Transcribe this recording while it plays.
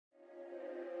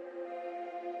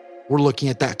We're looking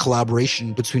at that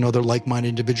collaboration between other like-minded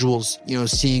individuals,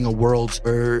 seeing a world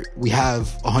where we have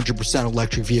 100%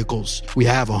 electric vehicles. We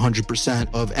have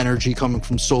 100% of energy coming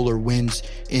from solar, wind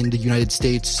in the United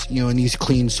States, and these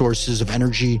clean sources of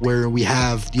energy where we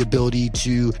have the ability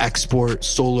to export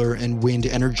solar and wind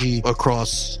energy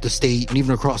across the state and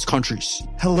even across countries.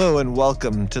 Hello and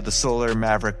welcome to the Solar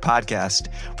Maverick podcast,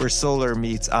 where solar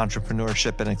meets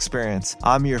entrepreneurship and experience.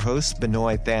 I'm your host,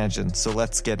 Benoit Thanjan, so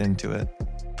let's get into it.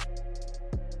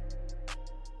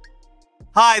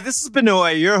 Hi, this is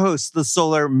Benoit, your host of the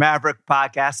Solar Maverick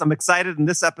podcast. I'm excited in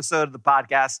this episode of the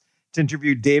podcast to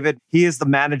interview David. He is the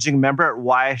managing member at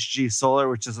YSG Solar,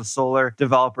 which is a solar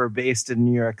developer based in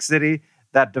New York City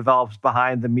that develops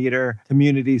behind-the-meter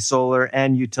community solar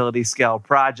and utility-scale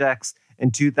projects.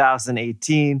 In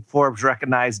 2018, Forbes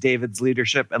recognized David's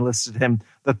leadership and listed him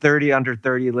the 30 under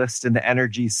 30 list in the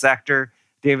energy sector.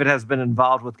 David has been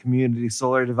involved with community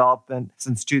solar development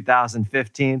since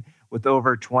 2015, with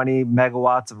over 20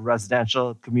 megawatts of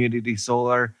residential community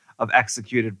solar of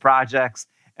executed projects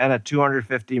and a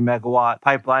 250 megawatt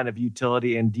pipeline of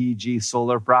utility and DG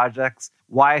solar projects.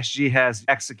 YSG has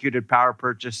executed power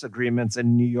purchase agreements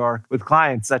in New York with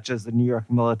clients such as the New York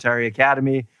Military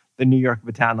Academy, the New York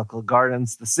Botanical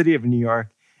Gardens, the City of New York,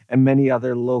 and many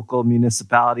other local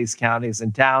municipalities, counties,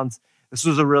 and towns. This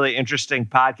was a really interesting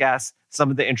podcast. Some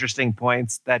of the interesting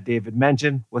points that David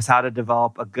mentioned was how to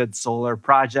develop a good solar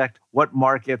project, what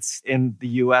markets in the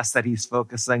US that he's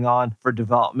focusing on for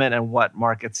development and what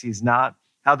markets he's not,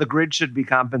 how the grid should be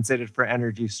compensated for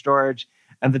energy storage,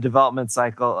 and the development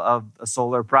cycle of a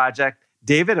solar project.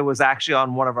 David was actually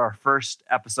on one of our first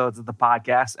episodes of the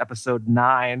podcast, episode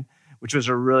 9, which was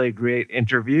a really great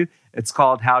interview. It's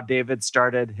called How David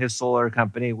Started His Solar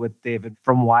Company with David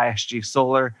from YSG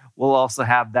Solar. We'll also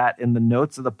have that in the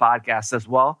notes of the podcast as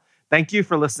well. Thank you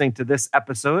for listening to this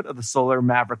episode of the Solar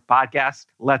Maverick podcast.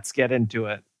 Let's get into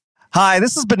it. Hi,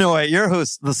 this is Benoit, your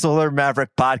host of the Solar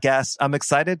Maverick podcast. I'm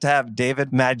excited to have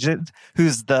David Majid,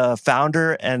 who's the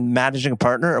founder and managing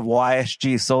partner of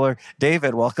YSG Solar.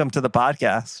 David, welcome to the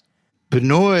podcast.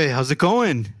 Benoit, how's it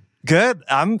going? Good.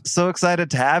 I'm so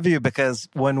excited to have you because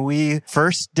when we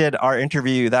first did our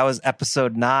interview, that was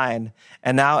episode 9.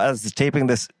 And now as taping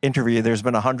this interview, there's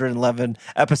been 111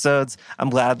 episodes. I'm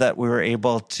glad that we were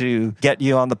able to get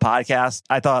you on the podcast.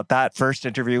 I thought that first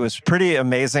interview was pretty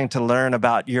amazing to learn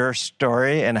about your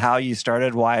story and how you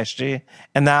started YSG.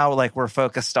 And now we're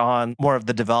focused on more of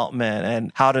the development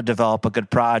and how to develop a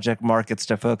good project, markets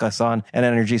to focus on, and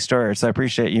energy storage. So I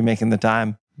appreciate you making the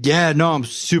time. Yeah, no, I'm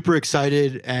super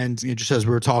excited. And just as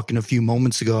we were talking a few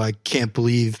moments ago, I can't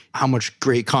believe how much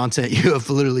great content you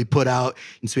have literally put out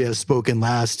since we have spoken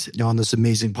last on this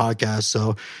amazing podcast.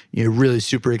 So, really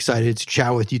super excited to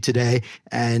chat with you today.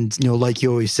 And, like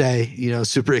you always say,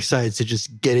 super excited to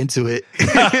just get into it.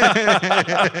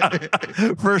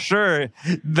 For sure.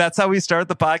 That's how we start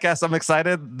the podcast. I'm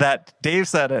excited that Dave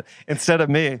said it instead of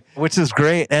me, which is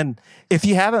great. And if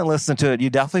you haven't listened to it, you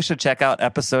definitely should check out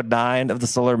episode 9 of the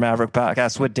Solar Maverick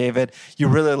podcast with David. You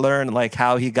really learn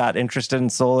how he got interested in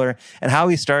solar and how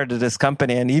he started his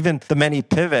company and even the many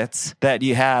pivots that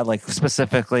you had,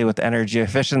 specifically with energy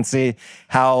efficiency,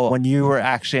 how when you were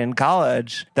actually in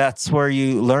college, that's where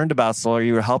you learned about solar.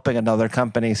 You were helping another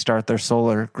company start their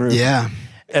solar group. Yeah.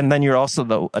 And then you're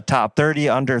also a top 30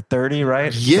 under 30,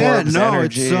 right? Yeah, Forbes no,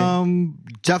 Energy.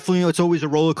 It's definitely, it's always a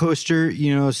roller coaster,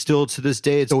 still to this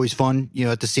day, it's always fun.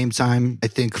 At the same time, I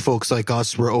think folks like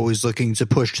us, we're always looking to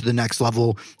push to the next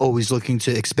level, always looking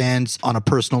to expand on a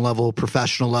personal level,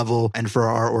 professional level. And for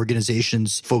our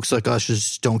organizations, folks like us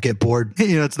just don't get bored.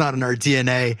 It's not in our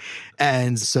DNA.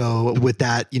 And so with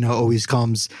that, always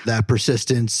comes that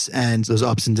persistence and those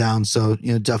ups and downs. So,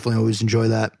 definitely always enjoy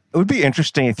that. It would be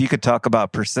interesting if you could talk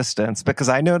about persistence, because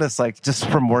I notice just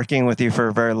from working with you for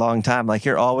a very long time,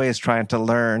 you're always trying to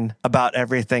learn about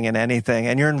everything and anything,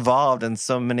 and you're involved in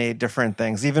so many different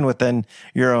things, even within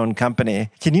your own company.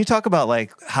 Can you talk about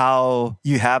how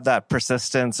you have that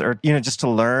persistence or, just to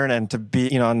learn and to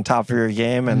be, on top of your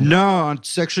game? And no,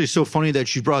 it's actually so funny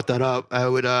that you brought that up. I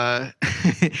would,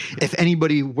 if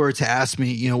anybody were to ask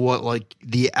me, what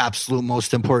the absolute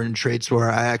most important traits were,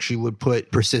 I actually would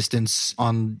put persistence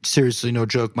on, seriously, no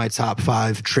joke, my top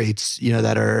 5 traits,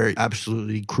 that are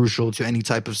absolutely crucial to any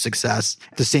type of success.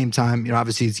 At the same time,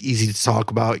 obviously it's easy to talk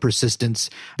about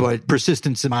persistence, but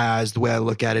persistence in my eyes, the way I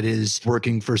look at it is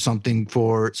working for something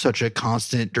for such a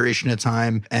constant duration of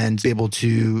time and be able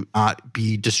to not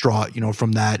be distraught,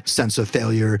 from that sense of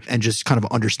failure and just kind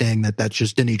of understanding that that's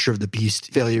just the nature of the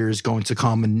beast. Failure is going to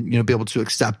come and, be able to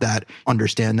accept that,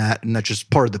 understand that, and that's just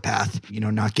part of the path,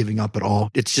 not giving up at all.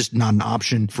 It's just not an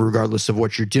option for regardless of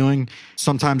what you're doing.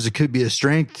 Sometimes it could be a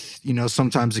strength,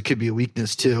 sometimes it could be a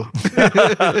weakness too,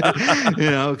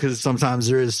 because sometimes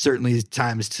there is certainly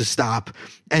times to stop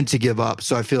and to give up.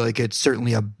 So I feel like it's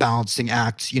certainly a balancing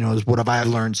act, is what I've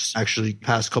learned actually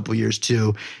past couple of years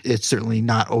too. It's certainly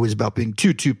not always about being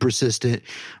too persistent,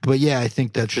 but yeah, I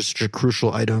think that's just a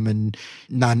crucial item and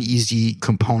not an easy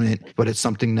component, but it's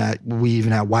something that we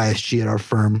even at YSG at our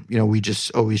firm, we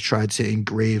just always try to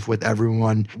engrave with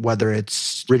everyone, whether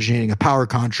it's originating a power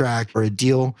contract or a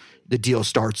deal. The deal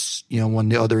starts, when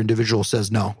the other individual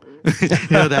says no.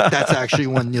 That's actually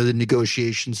when the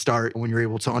negotiations start, when you're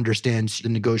able to understand the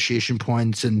negotiation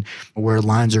points and where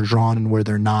lines are drawn and where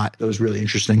they're not. That was really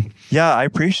interesting. Yeah, I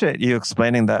appreciate you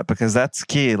explaining that because that's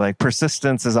key. Like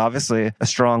persistence is obviously a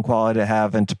strong quality to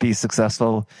have and to be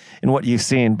successful in what you've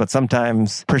seen, but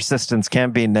sometimes persistence can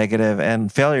be negative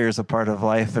and failure is a part of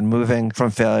life, and moving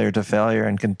from failure to failure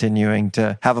and continuing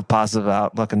to have a positive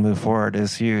outlook and move forward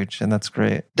is huge. And that's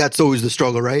great. That's always the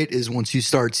struggle, right? Is once you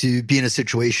start to be in a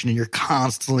situation and you're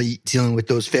constantly dealing with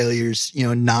those failures,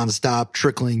 nonstop,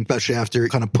 trickling, especially after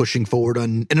kind of pushing forward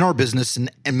in our business and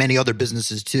many other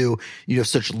businesses too. You have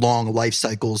such long life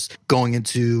cycles going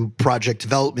into project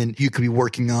development. You could be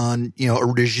working on,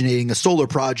 originating a solar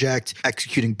project,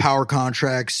 executing power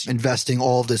contracts, investing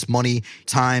all of this money,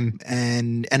 time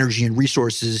and energy and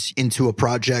resources into a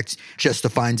project just to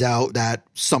find out that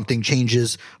something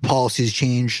changes, policies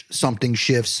change, something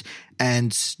shifts,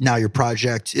 and now your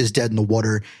project is dead in the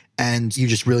water. And you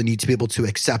just really need to be able to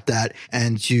accept that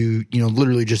and to,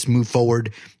 literally just move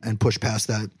forward and push past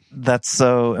that. That's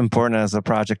so important as a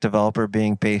project developer,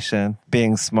 being patient,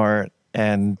 being smart,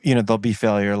 and, there'll be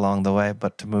failure along the way,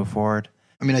 but to move forward.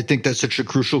 I think that's such a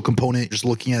crucial component, just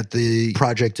looking at the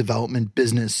project development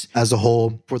business as a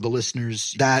whole for the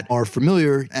listeners that are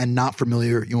familiar and not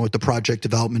familiar, with the project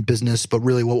development business, but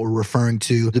really what we're referring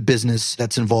to, the business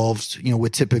that's involved,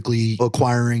 with typically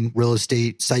acquiring real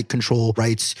estate site control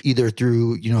rights, either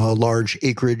through, large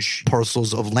acreage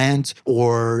parcels of land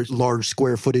or large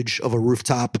square footage of a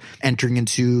rooftop, entering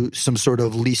into some sort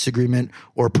of lease agreement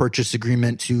or purchase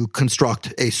agreement to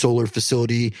construct a solar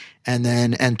facility, and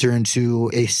then enter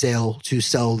into a sale to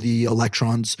sell the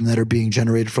electrons that are being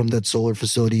generated from that solar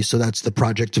facility. So that's the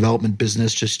project development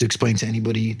business, just to explain to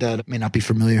anybody that may not be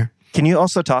familiar. Can you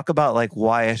also talk about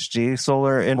YSG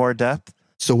Solar in more depth?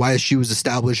 So YSG was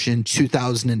established in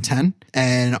 2010,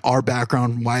 and our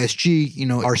background, YSG,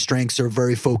 our strengths are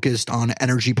very focused on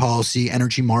energy policy,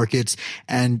 energy markets,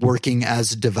 and working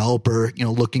as a developer,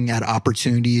 looking at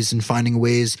opportunities and finding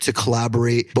ways to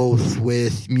collaborate both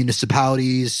with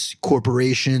municipalities,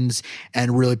 corporations,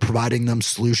 and really providing them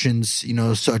solutions,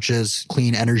 such as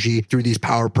clean energy through these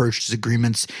power purchase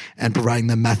agreements, and providing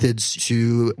them methods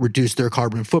to reduce their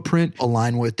carbon footprint,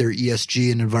 align with their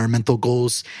ESG and environmental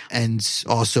goals, and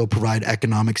also provide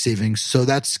economic savings. So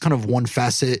that's kind of one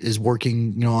facet, is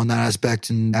working, on that aspect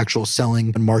and actual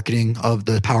selling and marketing of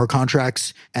the power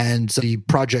contracts. And the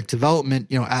project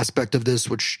development, aspect of this,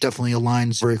 which definitely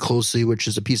aligns very closely, which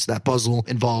is a piece of that puzzle,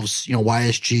 involves,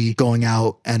 YSG going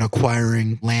out and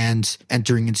acquiring land,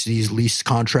 entering into these lease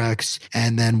contracts,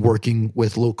 and then working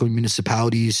with local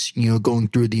municipalities, going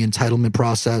through the entitlement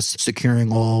process,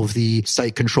 securing all of the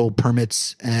site control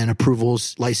permits and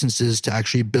approvals, licenses to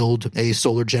actually build a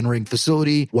solar generating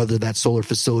facility, whether that solar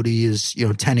facility is,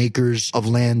 10 acres of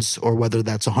lands or whether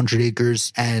that's 100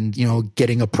 acres, and,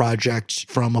 getting a project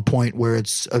from a point where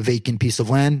it's a vacant piece of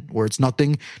land, where it's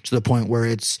nothing, to the point where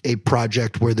it's a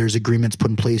project where there's agreements put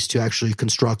in place to actually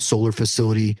construct solar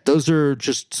facility. Those are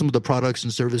just some of the products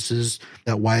and services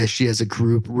that YSG as a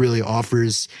group really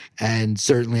offers. And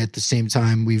certainly at the same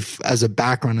time, we've, as a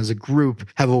background, as a group,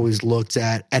 have always looked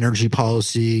at energy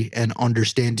policy and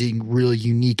understanding really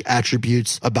unique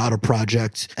attributes about a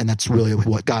project. And that's really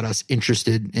what got us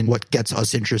interested in what gets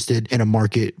us interested in a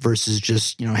market versus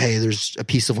just, hey, there's a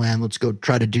piece of land, let's go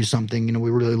try to do something.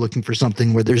 We're really looking for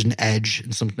something where there's an edge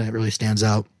and something that really stands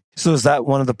out. So is that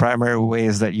one of the primary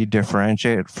ways that you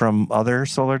differentiate from other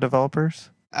solar developers?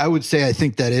 I would say I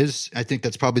think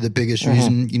that's probably the biggest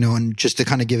reason, and just to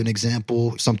kind of give an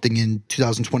example, something in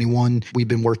 2021 we've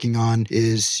been working on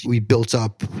is we built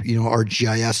up, our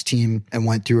GIS team and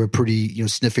went through a pretty,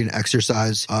 significant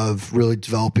exercise of really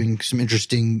developing some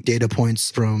interesting data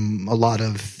points from a lot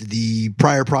of the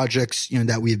prior projects,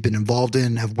 that we've been involved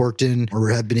in, have worked in, or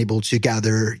have been able to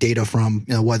gather data from,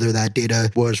 whether that data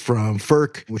was from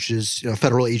FERC, which is a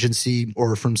federal agency,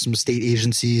 or from some state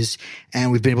agencies.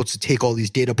 And we've been able to take all these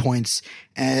data data points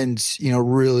and,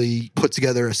 really put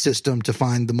together a system to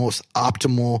find the most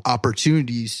optimal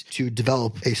opportunities to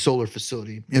develop a solar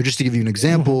facility. Just to give you an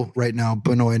example, right now,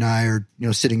 Benoit and I are,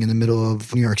 sitting in the middle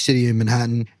of New York City in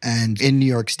Manhattan, and in New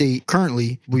York State,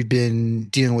 currently, we've been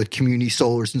dealing with community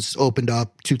solar since it opened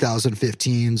up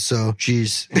 2015. So,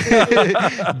 geez,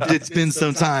 it's been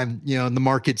some time. The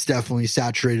market's definitely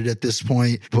saturated at this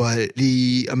point, but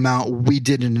the amount we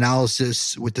did an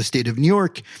analysis with the state of New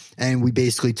York, and we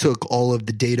basically took all of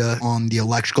the data on the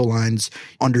electrical lines,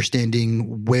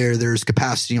 understanding where there's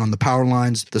capacity on the power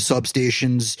lines, the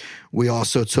substations. We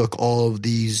also took all of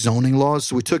the zoning laws.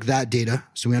 So we took that data.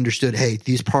 So we understood, hey,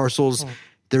 these parcels,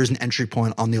 there's an entry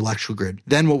point on the electrical grid.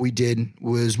 Then what we did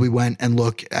was we went and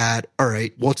looked at, all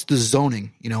right, what's the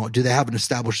zoning? Do they have an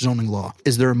established zoning law?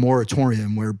 Is there a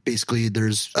moratorium where basically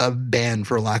there's a ban,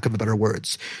 for lack of better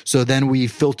words? So then we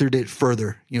filtered it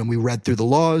further. We read through the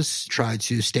laws, tried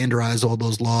to standardize all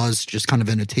those laws just kind of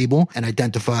in a table and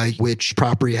identify which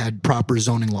property had proper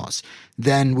zoning laws.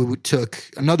 Then we took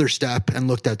another step and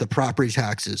looked at the property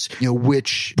taxes.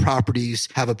 Which properties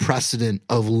have a precedent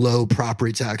of low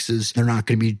property taxes? They're not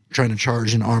going to be trying to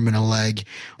charge an arm and a leg.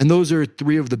 And those are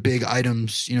three of the big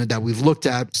items, that we've looked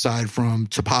at, aside from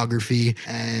topography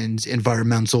and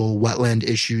environmental wetland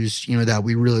issues, that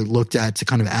we really looked at to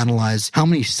kind of analyze how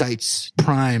many sites,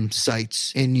 prime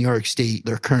sites in New York State,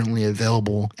 they're currently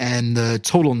available. And the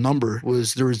total number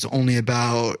was there was only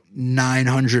about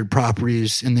 900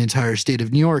 properties in the entire state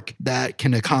of New York that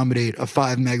can accommodate a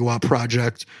 5 megawatt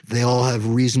project. They all have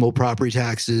reasonable property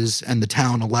taxes, and the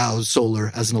town allows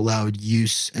solar as an allowed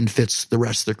use and fits the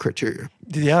rest of the criteria.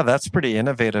 Yeah, that's pretty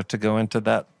innovative to go into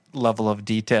that level of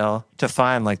detail to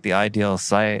find like the ideal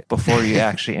site before you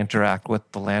actually interact with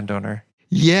the landowner.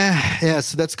 Yeah.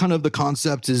 So that's kind of the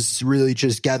concept, is really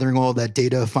just gathering all that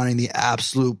data, finding the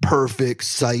absolute perfect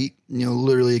site,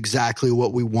 literally exactly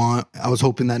what we want. I was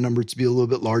hoping that number to be a little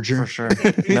bit larger. For sure.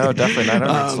 No, definitely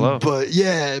 900 is low. But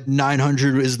yeah,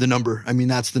 900 is the number. I mean,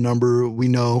 that's the number we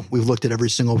know. We've looked at every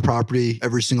single property,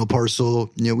 every single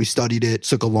parcel. We studied it.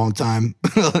 Took a long time,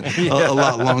 a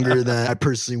lot longer than I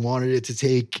personally wanted it to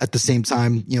take. At the same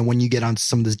time, when you get onto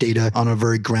some of this data on a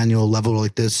very granular level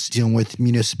like this, dealing with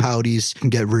municipalities can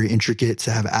get very intricate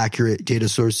to have accurate data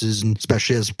sources, and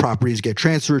especially as properties get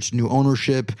transferred to new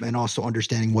ownership, and also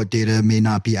understanding what data may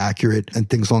not be accurate and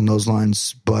things along those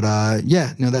lines. But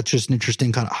that's just an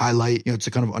interesting kind of highlight, to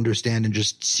kind of understand and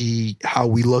just see how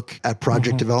we look at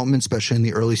project development, especially in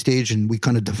the early stage. And we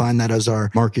kind of define that as our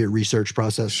market research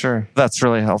process. Sure. That's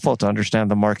really helpful to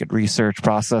understand the market research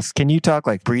process. Can you talk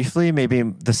briefly, maybe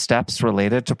the steps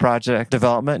related to project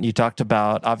development? You talked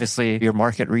about, obviously, your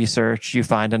market research. You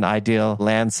find an ideal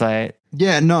land site.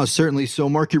 Yeah, no, certainly. So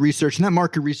market research, and that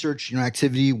market research,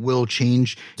 activity will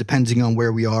change depending on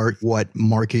where we are, what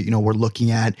market, we're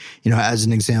looking at. As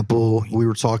an example, we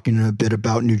were talking a bit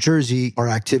about New Jersey. Our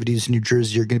activities in New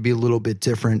Jersey are going to be a little bit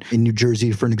different. In New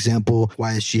Jersey, for an example,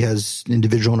 YSG has an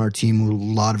individual on our team with a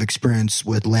lot of experience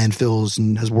with landfills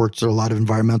and has worked at a lot of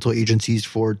environmental agencies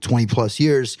for 20 plus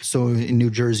years. So in New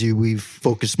Jersey, we've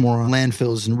focused more on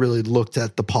landfills and really looked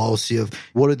at the policy of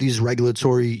what are these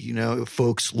regulatory,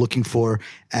 folks looking for,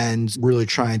 and really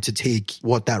trying to take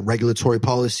what that regulatory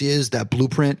policy is, that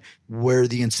blueprint, where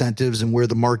the incentives and where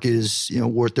the market is,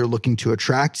 what they're looking to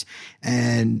attract,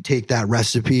 and take that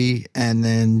recipe and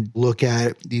then look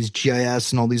at these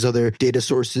GIS and all these other data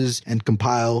sources and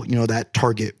compile, that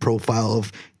target profile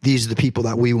of these are the people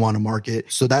that we want to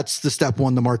market. So that's the step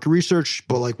one, the market research.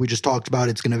 But like we just talked about,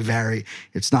 it's going to vary.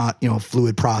 It's not, a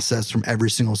fluid process from every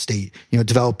single state.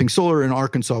 Developing solar in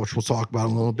Arkansas, which we'll talk about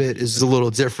in a little bit, is a little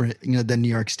different, than New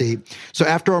York State. So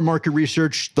after our market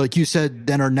research, like you said,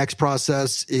 then our next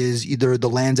process is either the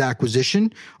land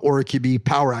acquisition or it could be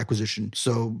power acquisition.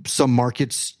 So some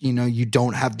markets, you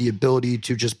don't have the ability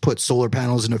to just put solar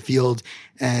panels in a field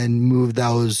and move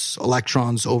those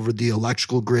electrons over the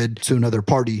electrical grid to another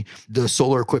party. The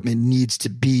solar equipment needs to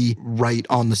be right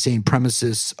on the same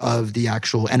premises of the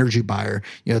actual energy buyer,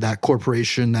 that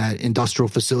corporation, that industrial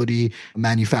facility,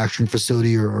 manufacturing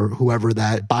facility, or whoever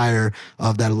that buyer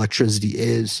of that electricity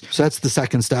is. So that's the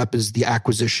second step, is the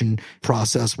acquisition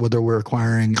process, whether we're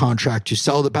acquiring a contract to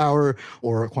sell the power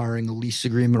or acquiring a lease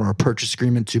agreement or a purchase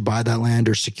agreement to buy that land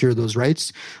or secure those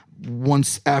rights.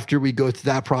 once after we go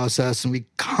through that process, and we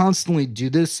constantly do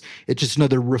this, it's just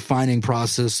another refining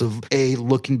process of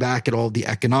looking back at all the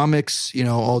economics,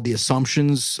 all the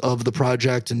assumptions of the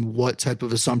project and what type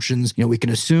of assumptions, we can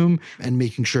assume, and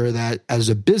making sure that as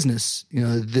a business,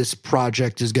 this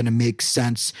project is going to make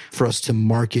sense for us to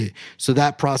market. So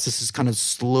that process is kind of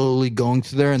slowly going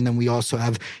through there. And then we also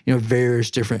have, various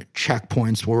different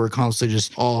checkpoints where we're constantly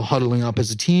just all huddling up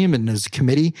as a team and as a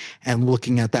committee and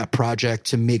looking at that project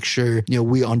to make sure,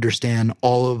 we understand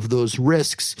all of those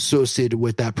risks associated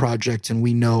with that project, and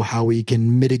we know how we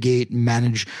can mitigate and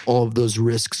manage all of those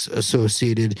risks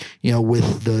associated,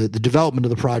 with the development of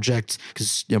the project,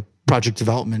 because, project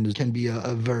development can be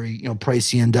a very,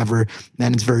 pricey endeavor,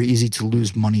 and it's very easy to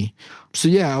lose money. So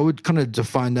yeah, I would kind of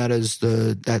define that as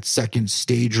that second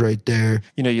stage right there.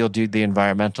 You'll do the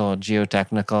environmental and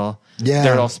geotechnical. Yeah.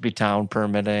 There'll also be town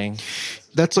permitting.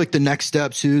 That's like the next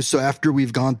step too. So after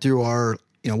we've gone through our,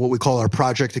 what we call our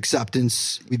project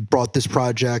acceptance, we brought this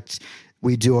project,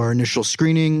 we do our initial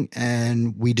screening,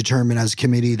 and we determine as a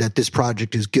committee that this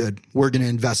project is good. We're going to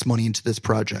invest money into this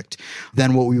project.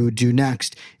 Then what we would do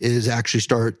next is actually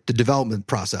start the development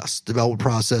process. Development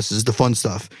process is the fun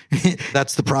stuff.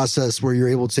 That's the process where you're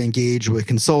able to engage with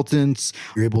consultants.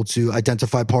 You're able to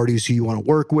identify parties who you want to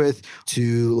work with,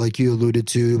 to, like you alluded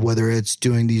to, whether it's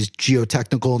doing these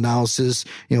geotechnical analysis,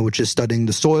 which is studying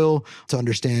the soil to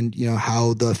understand,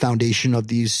 how the foundation of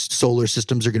these solar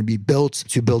systems are going to be built,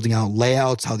 to building out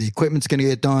layouts, how the equipment's going to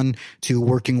get done, to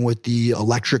working with the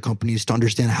electric companies to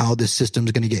understand how this system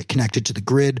is going to get connected to the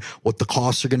grid, what the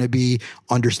costs are going to be,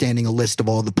 understanding a list of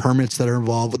all the permits that are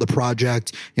involved with the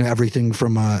project, everything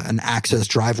from an access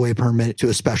driveway permit to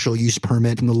a special use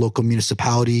permit from the local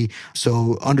municipality.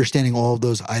 So understanding all of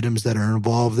those items that are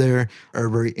involved there are a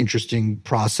very interesting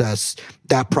process.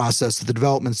 That process, the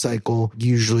development cycle,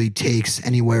 usually takes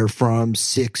anywhere from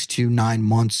 6 to 9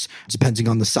 months, depending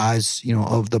on the size,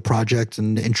 of the project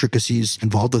and the intricacies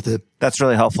involved with it. That's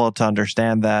really helpful to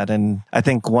understand that. And I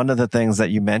think one of the things that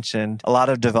you mentioned, a lot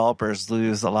of developers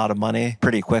lose a lot of money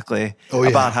pretty quickly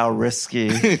about how risky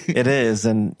it is.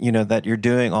 And, that you're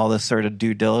doing all this sort of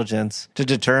due diligence to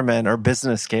determine, or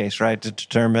business case, right, to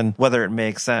determine whether it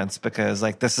makes sense, because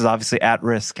this is obviously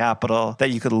at-risk capital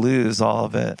that you could lose all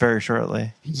of it very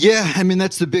shortly. Yeah. I mean,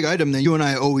 that's the big item that you and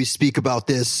I always speak about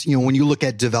this. When you look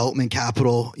at development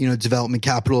capital, development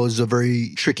capital is a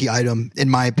very tricky item. In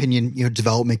my opinion,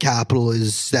 development capital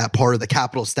is that part of the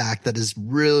capital stack that is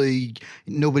really,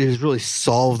 nobody has really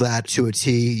solved that to a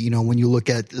T. When you look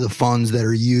at the funds that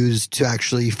are used to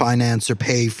actually finance or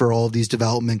pay for all of these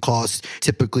development costs,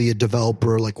 typically a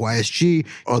developer like YSG,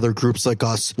 other groups like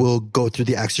us will go through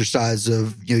the exercise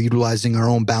of, utilizing our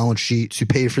own balance sheet to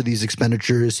pay for these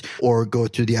expenditures, or go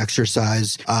through the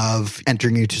exercise of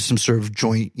entering into some sort of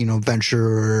joint,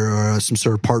 venture or some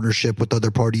sort of partnership with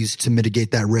other parties to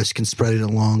mitigate that risk and spread it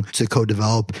along to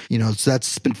co-develop. So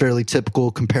that's been fairly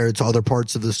typical compared to other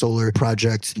parts of the solar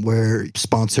project where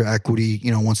sponsor equity,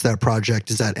 once that project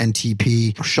is at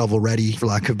NTP, shovel ready, for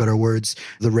lack of better words,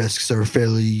 the risks are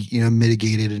fairly,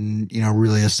 mitigated, and,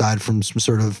 really aside from some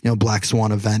sort of, black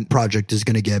swan event, project is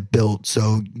going to get built.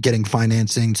 So getting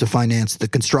financing to finance the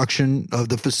construction of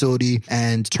the facility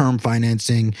and term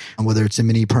financing, whether it's a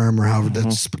mini perm or however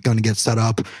that's going to get set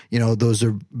up, those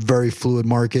are very fluid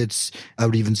markets. I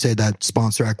would even say that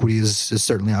sponsor equity is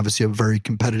certainly obviously a very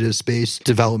competitive space.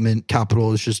 Development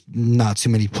capital is just not too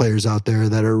many players out there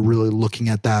that are really looking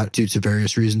at that due to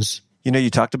various reasons.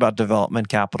 You talked about development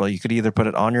capital. You could either put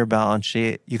it on your balance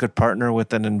sheet, you could partner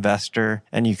with an investor,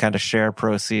 and you kind of share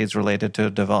proceeds related to a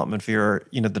development fee, or,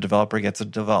 the developer gets a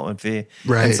development fee.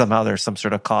 Right. And somehow there's some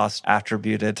sort of cost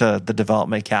attributed to the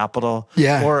development capital.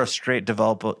 Yeah. Or a straight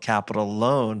development capital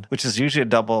loan, which is usually a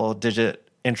double-digit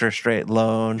interest rate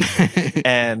loan,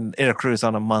 and it accrues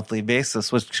on a monthly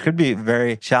basis, which could be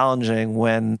very challenging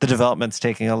when the development's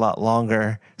taking a lot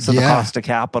longer. So the cost of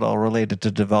capital related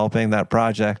to developing that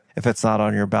project, if it's not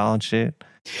on your balance sheet.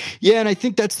 Yeah, and I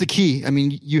think that's the key. I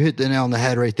mean, you hit the nail on the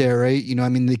head right there, right?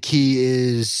 The key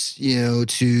is,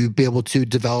 to be able to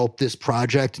develop this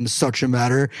project in such a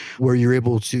manner where you're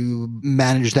able to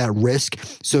manage that risk.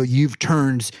 So you've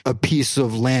turned a piece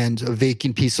of land, a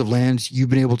vacant piece of land, you've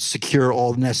been able to secure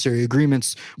all the necessary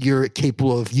agreements. You're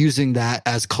capable of using that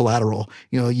as collateral.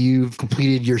 You've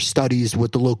completed your studies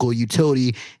with the local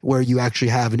utility where you actually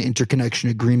have an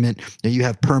interconnection agreement, and you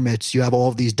have permits, you have all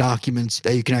of these documents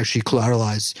that you can actually collateralize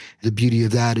collateralize. The beauty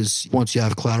of that is once you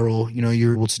have collateral,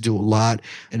 you're able to do a lot,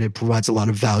 and it provides a lot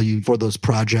of value for those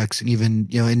projects, and even,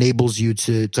 enables you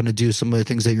to kind of do some of the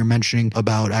things that you're mentioning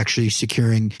about actually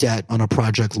securing debt on a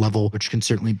project level, which can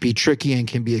certainly be tricky and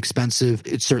can be expensive.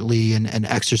 It's certainly an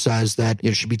exercise that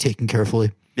should be taken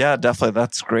carefully. Yeah, definitely.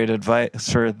 That's great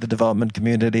advice for the development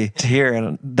community to hear,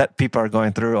 and that people are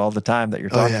going through all the time that you're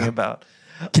talking about.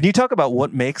 Can you talk about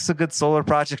what makes a good solar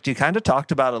project? You kind of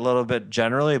talked about it a little bit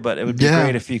generally, but it would be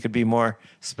great if you could be more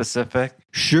specific.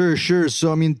 Sure.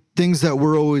 So, things that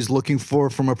we're always looking for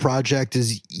from a project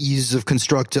is ease of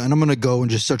construction. And I'm going to go in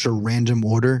just such a random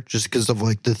order just because of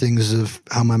like the things of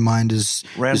how my mind is.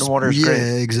 Random order is great.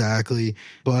 Yeah, exactly.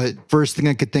 But first thing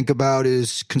I could think about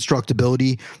is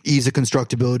constructability. Ease of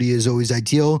constructability is always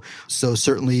ideal. So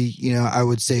certainly, I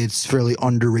would say it's fairly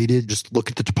underrated. Just look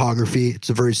at the topography. It's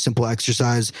a very simple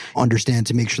exercise. Understand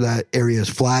to make sure that area is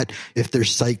flat. If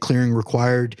there's site clearing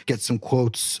required, get some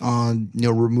quotes on,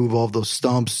 remove all of those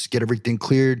stumps, get everything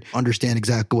cleared. Understand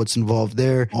exactly what's involved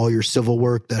there, all your civil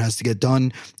work that has to get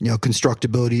done.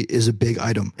 Constructability is a big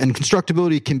item, and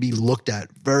constructability can be looked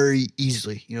at very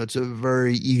easily. It's a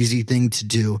very easy thing to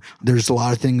do. There's a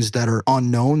lot of things that are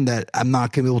unknown that I'm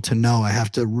not going to be able to know. I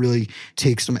have to really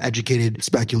take some educated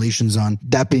speculations on.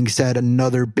 That being said,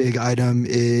 another big item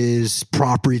is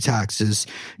property taxes.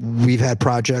 We've had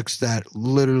projects that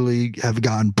literally have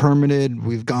gotten permitted.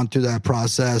 We've gone through that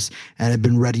process and have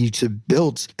been ready to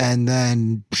build, and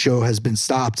then show has been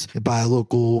stopped by a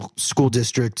local school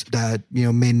district that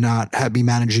may not be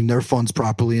managing their funds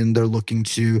properly, and they're looking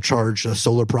to charge a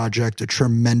solar project a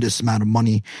tremendous amount of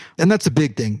money. And that's a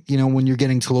big thing. When you're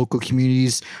getting to local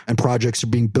communities and projects are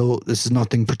being built, this is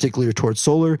nothing particular towards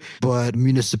solar, but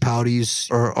municipalities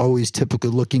are always typically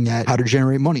looking at how to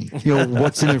generate money.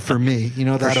 What's in it for me?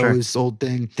 That always old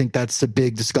thing. I think that's a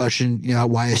big discussion. At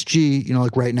YSG,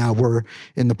 like right now we're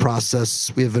in the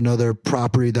process. We have another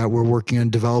property that we're working on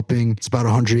developing. It's about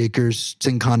 100 acres. It's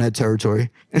in Con Ed territory.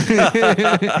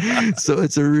 So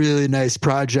it's a really nice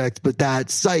project. But that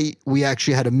site, we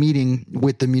actually had a meeting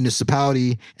with the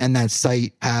municipality, and that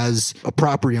site has a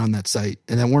property on that site.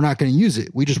 And then we're not going to use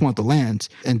it. We just want the land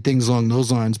and things along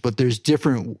those lines. But there's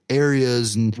different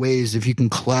areas and ways if you can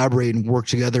collaborate and work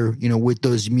together, with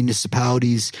those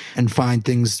municipalities and find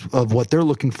things of what they're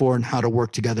looking for and how to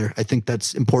work together. I think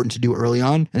that's important to do early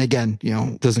on. And again,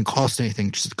 it doesn't cost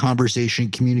anything, just a conversation,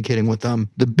 communicating with them.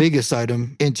 The biggest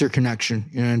item, interconnection,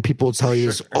 and people tell you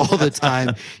this all the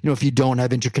time. If you don't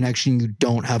have interconnection, you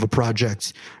don't have a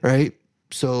project, right?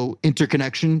 So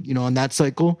interconnection, on that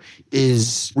cycle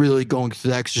is really going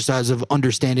through the exercise of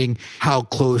understanding how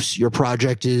close your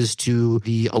project is to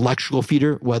the electrical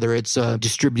feeder, whether it's a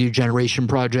distributed generation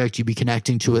project, you'd be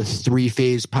connecting to a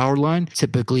 3-phase power line.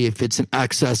 Typically, if it's in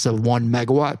excess of 1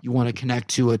 megawatt, you want to connect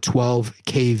to a 12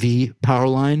 kV power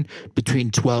line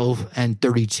between 12 and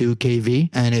 32 kV.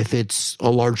 And if it's a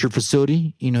larger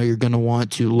facility, you're going to want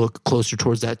to look closer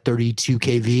towards that 32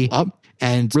 kV up.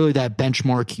 And really that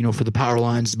benchmark, for the power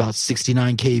lines is about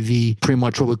 69 kV, pretty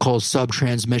much what we call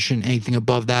sub-transmission. Anything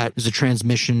above that is a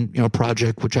transmission,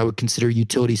 project, which I would consider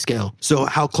utility scale. So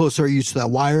how close are you to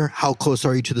that wire? How close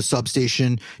are you to the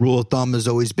substation? Rule of thumb has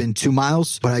always been 2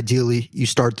 miles, but ideally you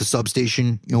start the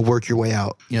substation, work your way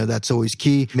out. That's always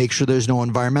key. Make sure there's no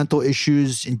environmental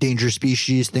issues, endangered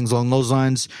species, things along those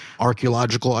lines,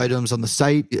 archaeological items on the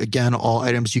site. Again, all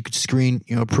items you could screen,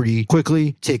 pretty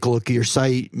quickly. Take a look at your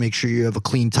site, make sure you have a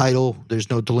clean title. There's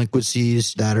no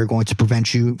delinquencies that are going to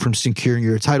prevent you from securing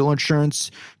your title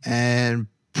insurance. And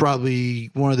probably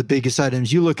one of the biggest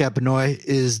items you look at, Benoit,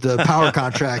 is the power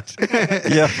contract.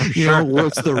 Yeah, for sure.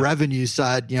 What's the revenue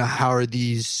side? How are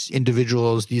these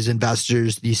individuals, these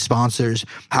investors, these sponsors,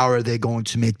 how are they going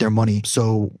to make their money?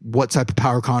 So what type of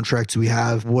power contracts do we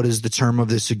have? What is the term of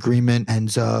this agreement?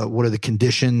 And what are the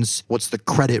conditions? What's the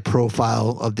credit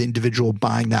profile of the individual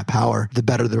buying that power? The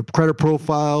better the credit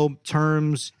profile,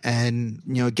 terms, and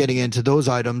getting into those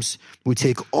items, we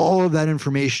take all of that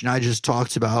information I just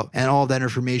talked about, and all of that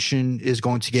information is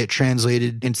going to get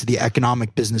translated into the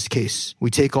economic business case.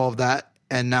 We take all of that,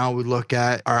 and now we look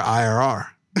at our IRR.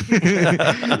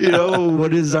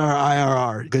 What is our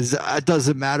IRR? Because it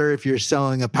doesn't matter if you're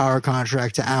selling a power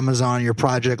contract to Amazon, your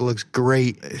project looks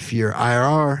great. If your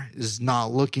IRR is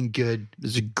not looking good,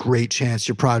 there's a great chance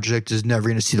your project is never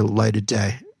going to see the light of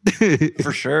day.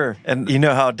 For sure. And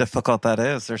how difficult that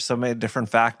is. There's so many different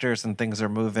factors and things are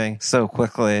moving so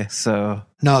quickly. So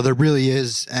No, there really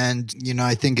is. And,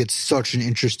 I think it's such an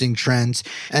interesting trend.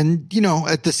 And,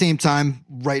 at the same time,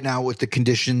 right now with the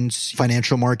conditions,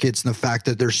 financial markets, and the fact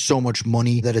that there's so much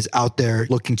money that is out there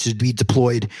looking to be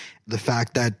deployed, the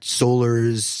fact that solar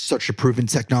is such a proven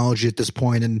technology at this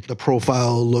point, and the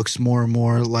profile looks more and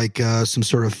more like some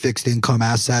sort of fixed income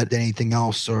asset than anything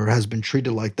else, or has been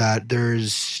treated like that.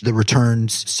 There's the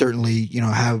returns certainly,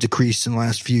 have decreased in the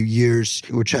last few years,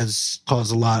 which has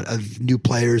caused a lot of new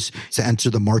players to enter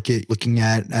the market looking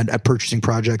at purchasing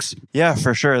projects. Yeah,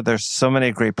 for sure. There's so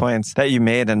many great points that you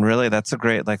made. And really, that's a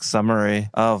great summary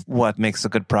of what makes a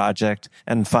good project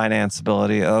and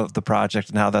financeability of the project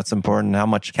and how that's important, how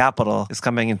much capital is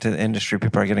coming into the industry.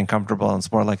 People are getting comfortable, and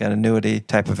it's more like an annuity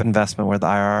type of investment where the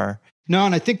IRR. No,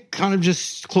 and I think kind of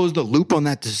just close the loop on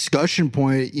that discussion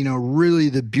point, really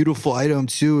the beautiful item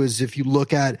too is if you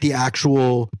look at the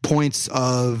actual points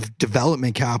of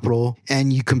development capital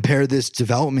and you compare this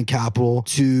development capital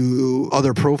to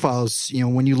other profiles,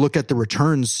 when you look at the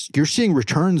returns, you're seeing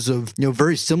returns of,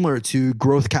 very similar to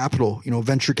growth capital,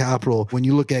 venture capital. When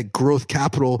you look at growth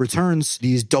capital returns,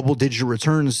 these double-digit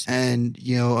returns and,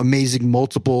 amazing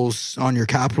multiples on your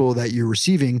capital that you're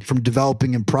receiving from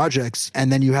developing in projects,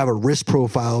 and then you have a risk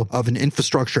profile of an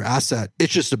infrastructure asset.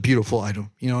 It's just a beautiful item,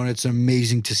 and it's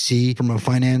amazing to see from a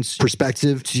finance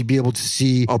perspective to be able to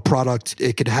see a product.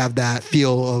 It could have that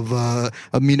feel of a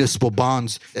municipal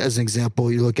bonds. As an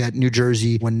example, you look at New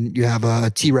Jersey when you have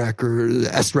a TREC or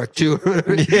SREC 2.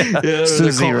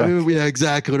 Yeah,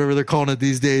 exactly. Whatever they're calling it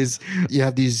these days. You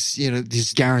have these,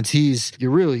 these guarantees.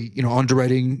 You're really,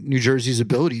 underwriting New Jersey's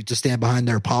ability to stand behind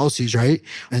their policies, right?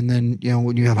 And then,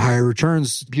 when you have higher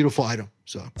returns, beautiful item.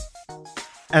 So.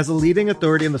 As a leading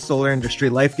authority in the solar industry,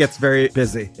 life gets very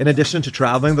busy. In addition to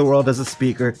traveling the world as a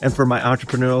speaker and for my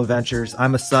entrepreneurial ventures,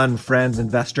 I'm a son, friend,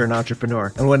 investor, and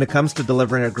entrepreneur. And when it comes to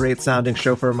delivering a great sounding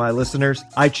show for my listeners,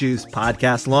 I choose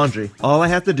Podcast Laundry. All I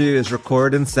have to do is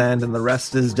record and send, and the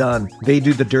rest is done. They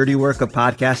do the dirty work of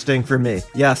podcasting for me.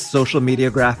 Yes, social media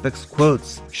graphics,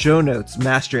 quotes, show notes,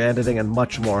 master editing, and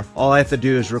much more. All I have to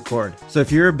do is record. So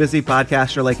if you're a busy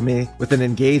podcaster like me with an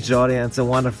engaged audience and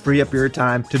want to free up your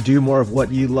time to do more of what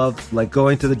you love, like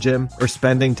going to the gym or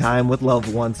spending time with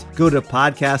loved ones, go to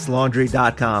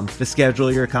podcastlaundry.com to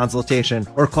schedule your consultation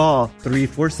or call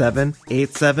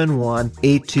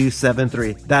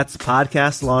 347-871-8273. That's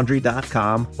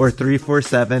podcastlaundry.com or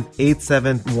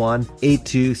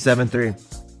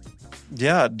 347-871-8273.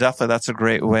 Yeah, definitely. That's a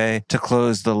great way to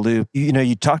close the loop.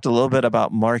 You talked a little bit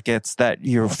about markets that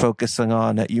you're focusing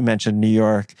on. You mentioned New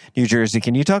York, New Jersey.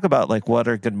 Can you talk about what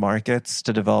are good markets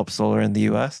to develop solar in the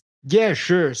US? Yeah,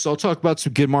 sure. So I'll talk about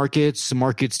some good markets, some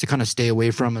markets to kind of stay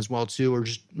away from as well too, or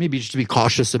just to be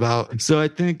cautious about. So I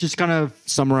think just kind of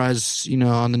summarize,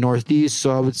 on the Northeast.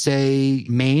 So I would say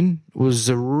Maine was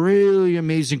a really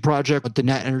amazing project with the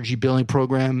net energy billing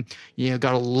program.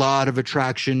 Got a lot of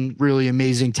attraction, really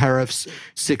amazing tariffs,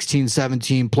 16,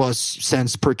 17 plus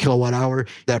cents per kilowatt hour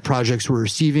that projects were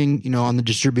receiving, on the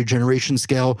distributed generation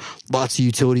scale. Lots of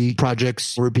utility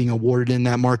projects were being awarded in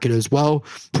that market as well.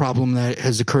 Problem that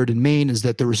has occurred in Maine is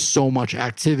that there was so much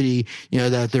activity,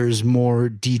 that there's more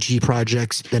DG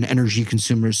projects than energy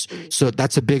consumers. So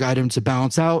that's a big item to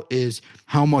balance out is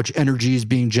how much energy is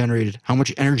being generated, how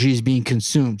much energy is being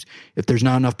consumed. If there's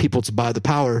not enough people to buy the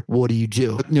power, what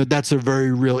do? That's a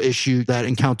very real issue that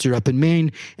encountered up in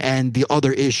Maine. And the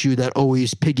other issue that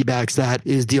always piggybacks that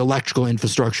is the electrical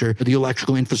infrastructure. The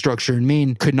electrical infrastructure in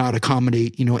Maine could not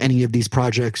accommodate, any of these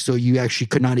projects. So you actually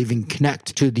could not even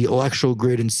connect to the electrical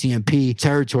grid in CMP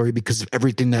territory because of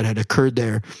everything that had occurred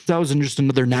there. That was just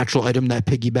another natural item that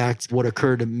piggybacked what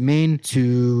occurred in Maine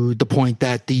to the point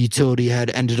that the utility had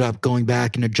ended up going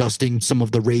back and adjusting some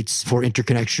of the rates for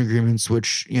interconnection agreements,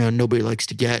 which, nobody likes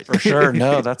to get. For sure.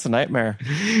 No, that's a nightmare.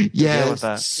 Yeah.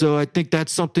 So I think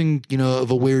that's something,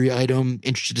 of a wary item.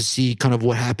 Interested to see kind of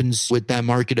what happens with that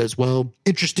market as well.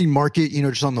 Interesting market,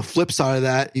 just on the flip side of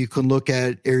that, you can look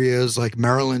at areas like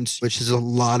Maryland, which has a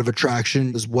lot of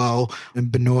attraction as well.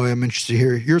 And Benoit, I'm interested to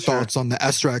hear your thoughts on the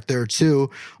SREC there too,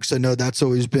 because I know that's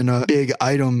always been a big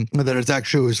item that it's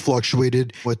actually always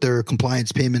fluctuated with their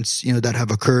compliance payments, that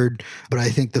have occurred. But I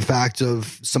think the fact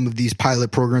of some of these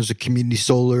pilot programs with community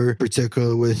solar,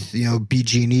 particularly with,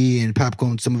 BG&E and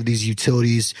PEPCO and some of these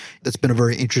utilities, that's been a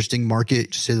very interesting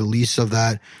market, to say the least of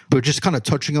that. But just kind of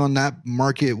touching on that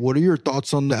market, what are your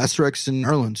thoughts on the SRECs in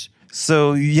Maryland?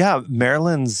 So yeah,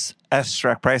 Maryland's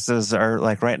SREC prices are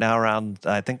like right now around,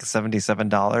 I think,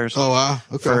 $77 Oh, wow.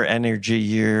 Okay. for energy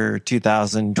year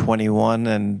 2021.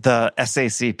 And the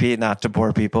SACP, not to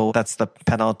bore people, that's the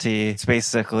penalty. It's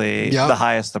basically the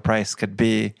highest the price could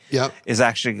be, is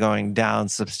actually going down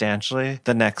substantially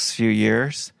the next few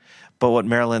years. But what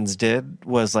Maryland's did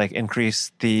was like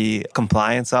increase the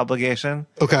compliance obligation.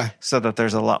 Okay. So that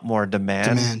there's a lot more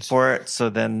demand for it. So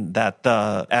then that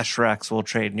the SRECs will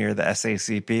trade near the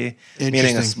SACP,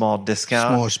 meaning a small discount.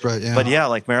 Smaller spread, yeah. But yeah,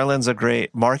 like Maryland's a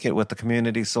great market with the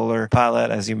community solar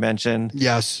pilot, as you mentioned.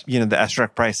 Yes. You know, the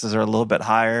SREC prices are a little bit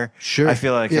higher. Sure. I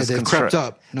feel like they've crept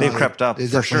up. They've crept up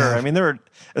for sure. Have. I mean, there were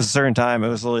at a certain time, it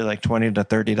was only like $20 to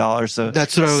 $30. So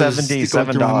that's what I was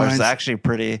 $77 is actually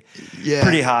pretty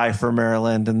high for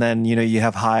Maryland. And then, you know, you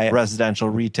have high residential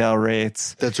retail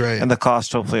rates. That's right. And the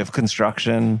cost, hopefully, of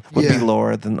construction would be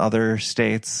lower than other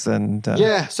states. And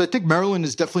so I think Maryland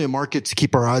is definitely a market to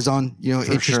keep our eyes on. You know,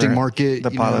 interesting market.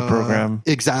 The pilot program.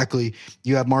 Exactly.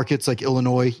 You have markets like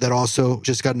Illinois that also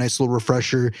just got a nice little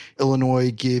refresher.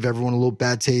 Illinois gave everyone a little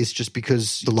bad taste just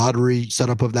because the lottery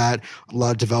setup of that. A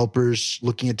lot of developers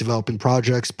looking at developing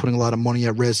projects, putting a lot of money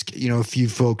at risk. You know, a few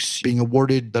folks being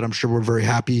awarded that I'm sure we're very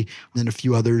happy, and then a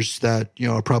few others that, you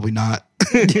know, are probably not.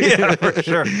 Yeah, for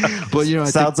sure. But, you know,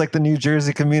 sounds like the New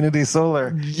Jersey Community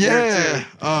Solar. Yeah.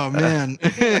 Oh, man.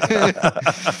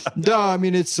 No, I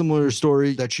mean, it's a similar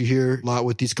story that you hear a lot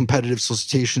with these competitive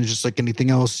solicitations, just like anything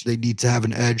else. They need to have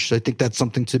an edge. So I think that's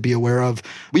something to be aware of.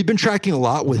 We've been tracking a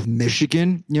lot with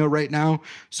Michigan, you know, right now.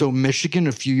 So Michigan,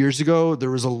 a few years ago, there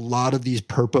was a lot of these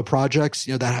PURPA projects,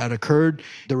 you know, that had occurred.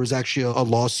 There was actually a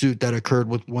lawsuit that occurred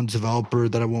with one developer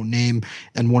that I won't name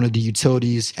and one of the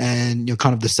utilities. And, you know,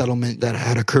 kind of the settlement that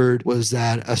had occurred was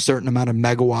that a certain amount of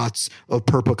megawatts of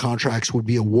PURPA contracts would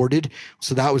be awarded.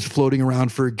 So that was floating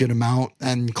around for a good amount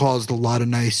and caused a lot of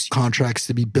nice contracts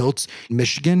to be built in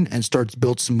Michigan and starts to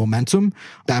build some momentum.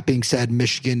 That being said,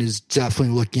 Michigan is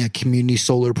definitely looking at community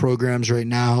solar programs right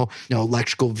now, you know,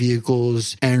 electrical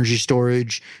vehicles, energy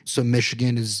storage. So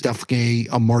Michigan is definitely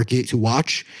a market to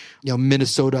watch. You know,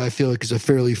 Minnesota, I feel like, is a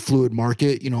fairly fluid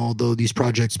market, you know, although these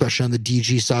projects, especially on the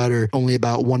DG side, are only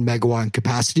about 1 megawatt in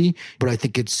capacity. But I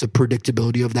think it's the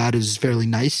predictability of that is fairly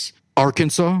nice.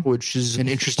 Arkansas, which is an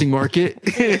interesting market,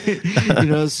 you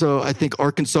know, so I think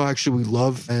Arkansas actually we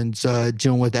love, and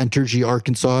dealing with Entergy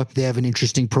Arkansas, they have an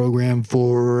interesting program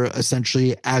for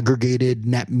essentially aggregated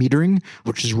net metering,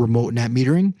 which is remote net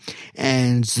metering.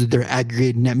 And so their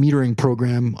aggregated net metering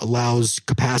program allows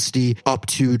capacity up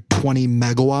to 20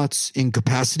 megawatts in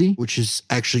capacity, which is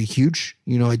actually huge.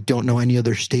 You know, I don't know any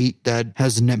other state that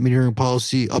has a net metering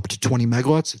policy up to 20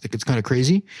 megawatts. I think it's kind of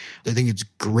crazy. I think it's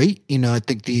great. You know, I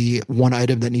think the one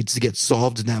item that needs to get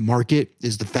solved in that market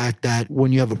is the fact that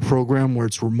when you have a program where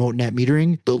it's remote net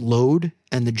metering, the load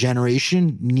and the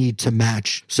generation need to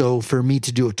match. So for me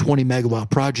to do a 20 megawatt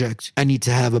project, I need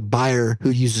to have a buyer who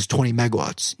uses 20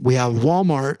 megawatts. We have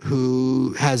Walmart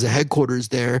who has a headquarters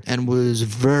there and was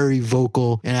very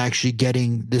vocal in actually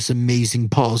getting this amazing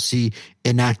policy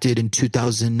enacted in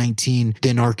 2019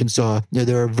 in Arkansas. You know,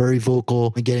 they're very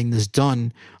vocal in getting this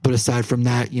done. But aside from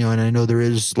that, you know, and I know there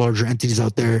is larger entities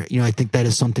out there, you know, I think that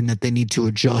is something that they need to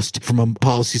adjust from a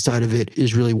policy side of it,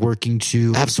 is really working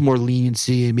to have some more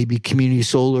leniency and maybe community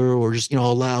solar, or just, you know,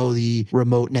 allow the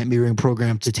remote net metering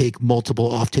program to take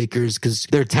multiple off takers, because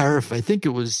their tariff, I think it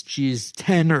was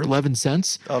 10 or 11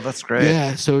 cents. Oh, that's great.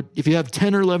 Yeah. So if you have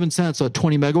 10 or 11 cents on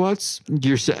 20 megawatts,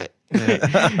 you're set.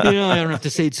 Yeah. You know, I don't have to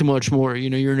say too much more. You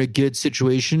know, you're in a good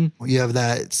situation. You have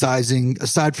that sizing.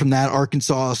 Aside from that,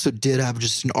 Arkansas also did have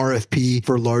just an RFP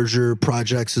for larger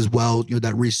projects as well. You know,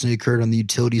 that recently occurred on the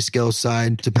utility scale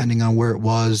side, depending on where it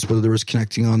was, whether there was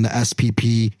connecting on the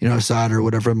SPP, you know, side or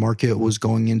whatever market it was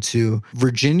going into.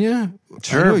 Virginia.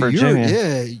 Sure,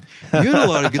 Virginia. You had a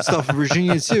lot of good stuff in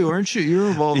Virginia too, aren't you? You're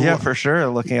involved. Yeah, for sure.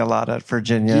 Looking a lot at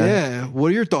Virginia. Yeah. What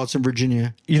are your thoughts on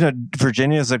Virginia? You know,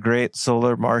 Virginia is a great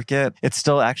solar market. It's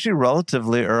still actually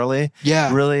relatively early.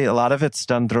 Yeah. Really, a lot of it's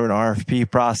done through an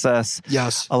RFP process.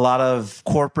 Yes. A lot of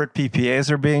corporate PPAs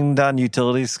are being done,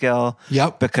 utility scale.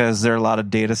 Yep. Because there are a lot of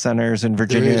data centers in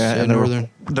Virginia. And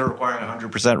they're requiring 100%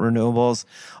 renewables.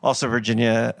 Also,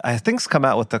 Virginia, I think, has come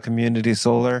out with the community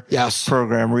solar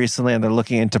program recently, and they're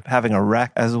looking into having a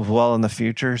REC as well in the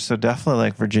future. So definitely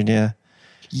like Virginia.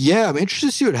 Yeah, I'm interested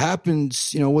to see what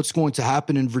happens, what's going to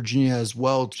happen in Virginia as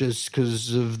well, just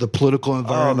because of the political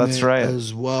environment that's right.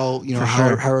 as well, For how,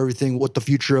 sure. how everything, what the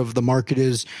future of the market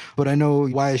is. But I know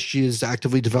YSG is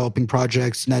actively developing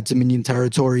projects in that Dominion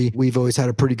territory. We've always had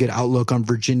a pretty good outlook on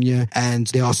Virginia, and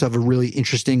they also have a really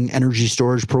interesting energy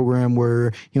storage program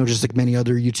where, just like many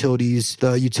other utilities,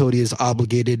 the utility is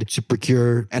obligated to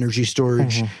procure energy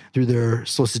storage through their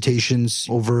solicitations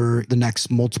over the next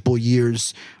multiple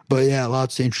years. But yeah,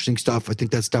 lots of interesting stuff. I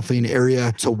think that's definitely an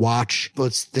area to watch.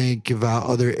 Let's think about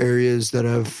other areas that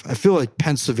I feel like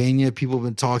Pennsylvania, people have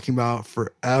been talking about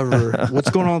forever. What's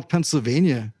going on with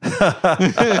Pennsylvania?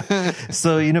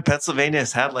 So, Pennsylvania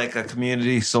has had like a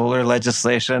community solar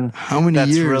legislation. How many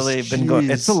that's years? really been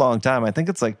going. It's a long time. I think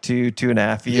it's like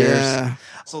 2.5 years. Yeah.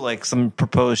 Also, like some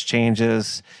proposed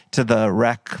changes to the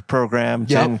REC program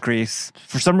to increase.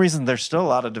 For some reason, there's still a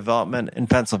lot of development in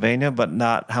Pennsylvania, but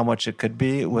not how much it could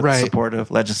be with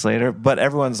supportive legislator. But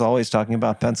everyone's always talking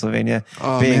about Pennsylvania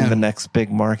being the next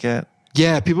big market.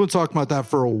 Yeah, people have been talking about that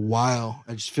for a while.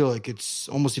 I just feel like it's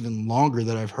almost even longer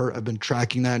that I've been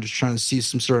tracking that and just trying to see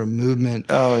some sort of movement.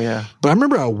 Oh, yeah. But I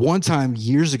remember at one time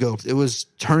years ago, it was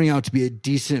turning out to be a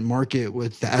decent market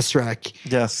with the SREC.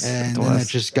 Yes. And then that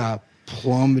just got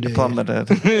plummeted.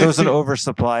 There was an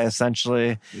oversupply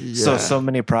essentially. Yeah. So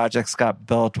many projects got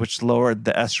built, which lowered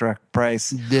the SREC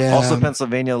price. Yeah. Also,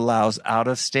 Pennsylvania allows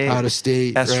out-of-state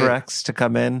SRECs to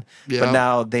come in. Yeah. But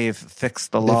now they've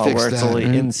fixed the law where it's only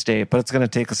in-state, but it's going to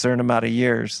take a certain amount of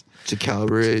years to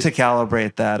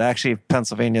calibrate that. Actually,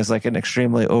 Pennsylvania is like an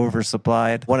extremely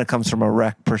oversupplied when it comes from a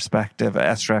REC perspective,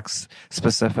 SRECs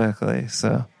specifically.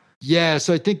 Yeah,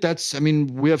 so I think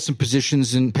we have some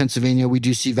positions in Pennsylvania. We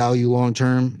do see value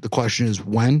long-term. The question is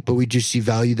when, but we do see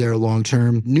value there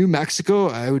long-term. New Mexico,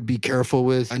 I would be careful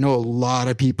with. I know a lot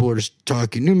of people are just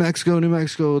talking, New Mexico,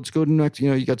 let's go to New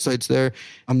Mexico. You got sites there.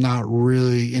 I'm not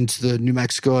really into the New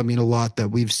Mexico. A lot that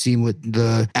we've seen with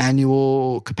the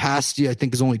annual capacity, I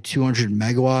think is only 200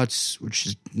 megawatts, which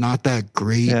is not that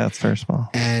great. Yeah, it's very small.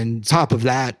 And top of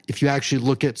that, if you actually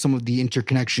look at some of the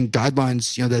interconnection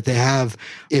guidelines, that they have,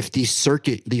 if the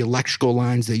circuit, the electrical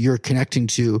lines that you're connecting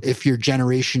to, if your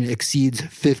generation exceeds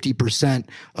 50%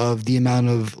 of the amount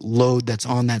of load that's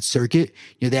on that circuit,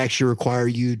 they actually require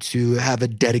you to have a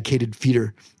dedicated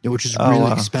feeder, which is really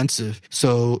expensive.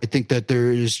 So I think that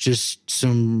there is just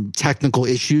some technical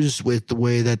issues with the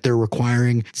way that they're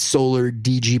requiring solar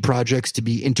DG projects to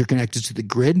be interconnected to the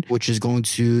grid, which is going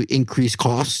to increase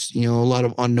costs. A lot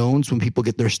of unknowns when people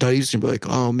get their studies and be like,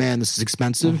 oh man, this is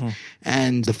expensive.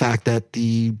 And the fact that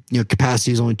the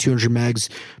capacity is only 200 megs,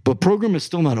 but program is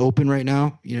still not open right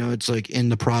now. It's like in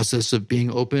the process of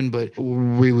being open, but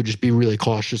we would just be really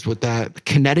cautious with that.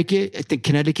 Connecticut, I think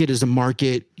Connecticut is a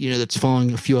market, that's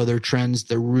following a few other trends.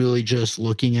 They're really just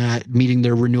looking at meeting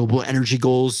their renewable energy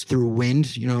goals through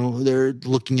wind. They're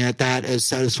looking at that as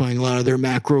satisfying a lot of their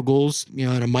macro goals.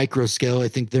 At a micro scale, I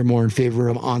think they're more in favor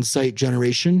of on-site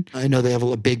generation. I know they have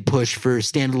a big push for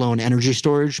standalone energy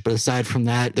storage, but aside from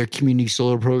that, their community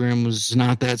solar program was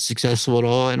not that successful at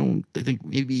all. I think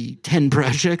maybe 10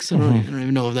 projects. I don't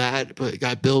even know of that, but it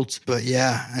got built. But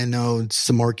yeah, I know it's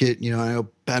the market. I know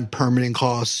bad permitting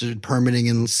costs. Permitting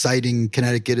and siting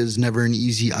Connecticut is never an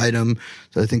easy item.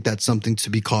 So I think that's something to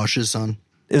be cautious on.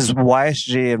 Is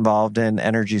YSG involved in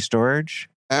energy storage?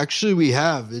 Actually, we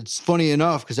have. It's funny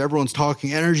enough because everyone's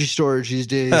talking energy storage these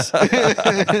days. It's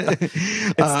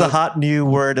the hot new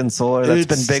word in solar that's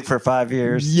been big for 5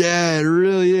 years. Yeah, it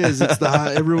really is. It's the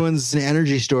hot. Everyone's in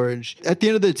energy storage. At the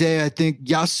end of the day, I think,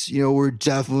 yes, we're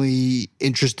definitely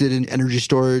interested in energy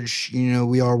storage.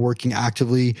 We are working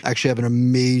actively. Actually have an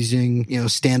amazing,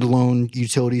 standalone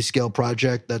utility scale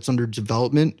project that's under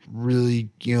development. Really,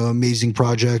 amazing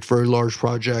project, very large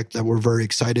project that we're very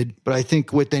excited. But I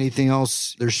think with anything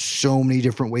else, there's so many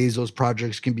different ways those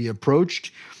projects can be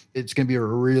approached. It's going to be a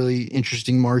really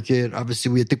interesting market.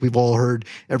 Obviously, I think we've all heard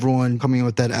everyone coming up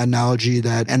with that analogy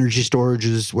that energy storage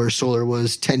is where solar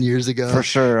was 10 years ago. For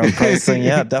sure. On pricing.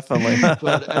 Yeah, definitely.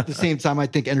 But at the same time, I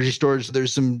think energy storage,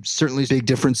 there's some certainly big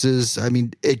differences.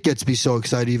 It gets me so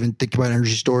excited to even think about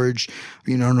energy storage.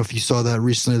 I don't know if you saw that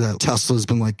recently, that Tesla's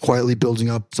been quietly building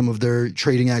up some of their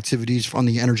trading activities on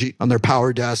their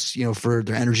power desks, for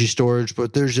their energy storage.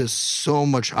 But there's just so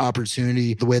much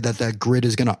opportunity, the way that grid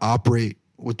is going to operate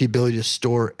with the ability to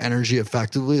store energy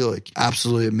effectively,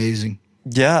 absolutely amazing.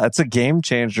 Yeah, it's a game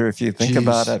changer if you think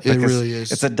about it. It really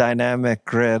is. It's a dynamic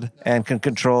grid and can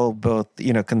control both,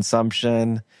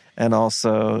 consumption and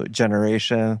also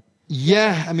generation.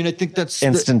 Yeah, I mean, I think that's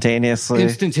instantaneously.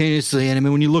 And I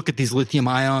mean, when you look at these lithium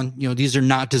ion, these are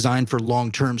not designed for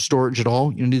long-term storage at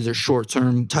all. These are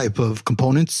short-term type of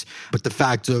components. But the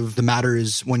fact of the matter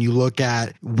is, when you look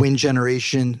at wind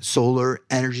generation, solar,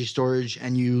 energy storage,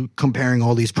 and you comparing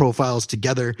all these profiles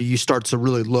together, you start to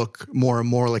really look more and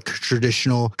more like a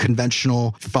traditional,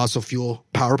 conventional fossil fuel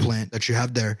power plant that you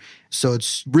have there. So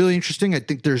it's really interesting. I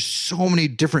think there's so many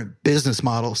different business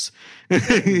models.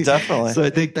 Definitely. So I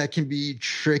think that can be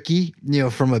tricky,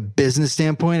 from a business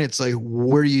standpoint. It's like,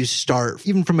 where do you start?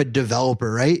 Even from a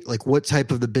developer, right? Like, what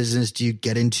type of the business do you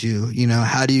get into?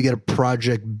 How do you get a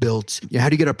project built? How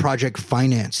do you get a project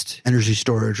financed? Energy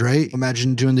storage, right?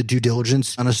 Imagine doing the due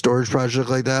diligence on a storage project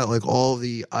like that, like all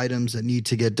the items that need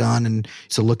to get done. And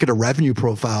so look at a revenue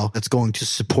profile that's going to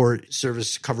support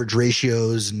service coverage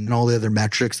ratios and all the other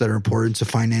metrics that are important to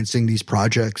financing these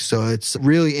projects. So it's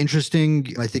really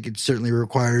interesting. I think it certainly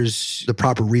requires the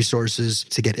proper resources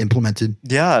to get implemented.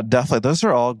 Yeah, definitely. Those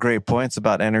are all great points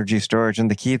about energy storage. And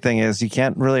the key thing is you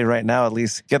can't really right now at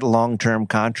least get long-term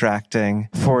contracting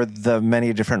for the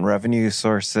many different revenue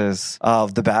sources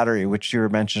of the battery, which you were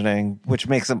mentioning, which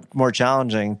makes it more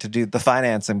challenging to do the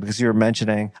financing, because you were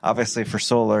mentioning, obviously for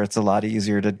solar, it's a lot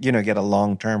easier to, get a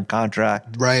long-term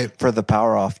contract for the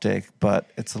power offtake, but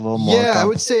it's a little more complicated. I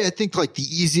would say I think like the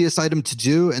easiest item to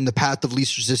do and the path of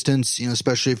least resistance,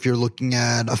 especially if you're looking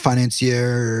at a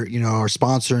financier, or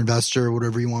sponsor, investor,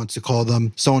 whatever you want to call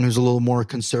them, someone who's a little more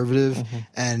conservative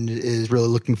and is really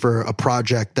looking for a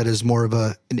project that is more of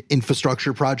an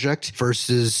infrastructure project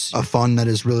versus a fund that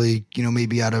is really,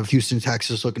 maybe out of Houston,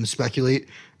 Texas, looking to speculate.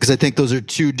 Because I think those are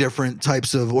two different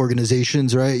types of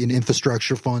organizations, right?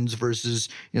 Infrastructure funds versus,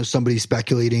 somebody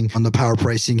speculating on the power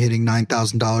pricing hitting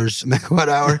 $9,000 a megawatt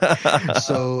hour.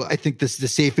 So I think the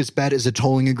safest bet is a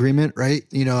tolling agreement, right?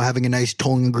 Having a nice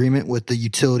tolling agreement with the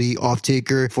utility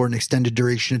off-taker for an extended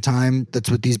duration of time. That's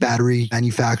what these battery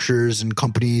manufacturers and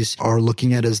companies are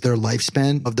looking at as their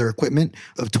lifespan of their equipment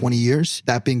of 20 years.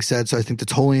 That being said, so I think the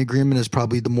tolling agreement is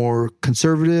probably the more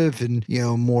conservative and,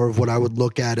 more of what I would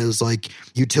look at as like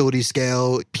utility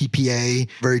scale PPA,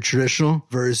 very traditional,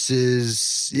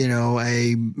 versus,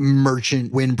 a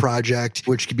merchant wind project,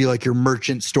 which could be like your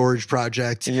merchant storage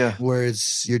project, where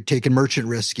you're taking merchant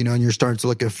risk, and you're starting to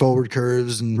look at forward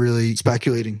curves and really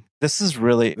speculating. This has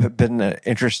really been an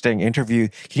interesting interview.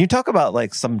 Can you talk about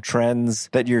like some trends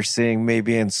that you're seeing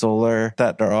maybe in solar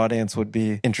that our audience would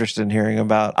be interested in hearing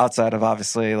about outside of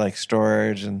obviously like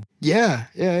storage and... Yeah,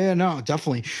 no,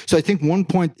 definitely. So I think one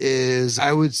point is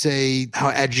I would say how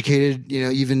educated,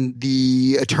 even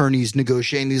the attorneys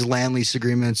negotiating these land lease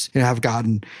agreements, have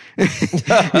gotten.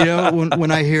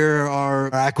 When I hear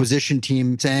our acquisition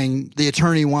team saying the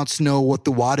attorney wants to know what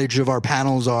the wattage of our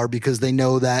panels are because they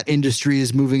know that industry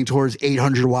is moving towards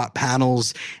 800 watt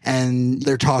panels, and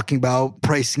they're talking about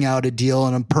pricing out a deal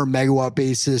on a per megawatt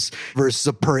basis versus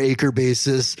a per acre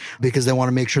basis because they want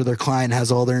to make sure their client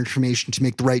has all their information to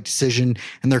make the right decision,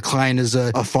 and their client is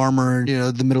a farmer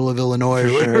in the middle of Illinois.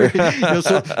 Sure.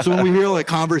 So when we hear like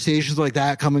conversations like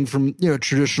that coming from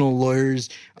traditional lawyers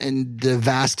and the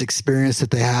vast experience that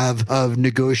they have of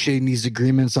negotiating these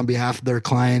agreements on behalf of their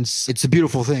clients, it's a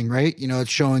beautiful thing, right?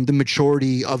 It's showing the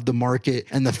maturity of the market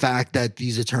and the fact that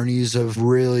these attorneys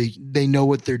they know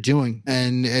what they're doing,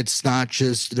 and it's not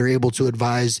just they're able to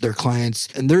advise their clients.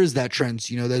 And there is that trend,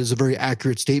 that is a very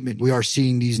accurate statement. We are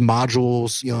seeing these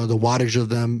modules, the wattage of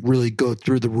them really go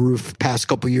through the roof. Past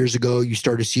couple years ago, you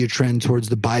start to see a trend towards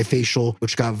the bifacial,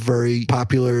 which got very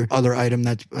popular. Other item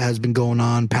that has been going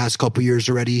on past couple years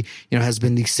already, has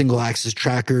been the single axis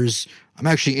trackers. I'm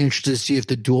actually interested to see if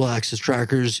the dual axis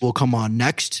trackers will come on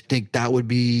next. I think that would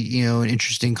be, an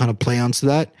interesting kind of play onto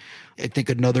that. I think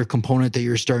another component that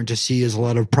you're starting to see is a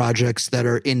lot of projects that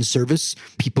are in service,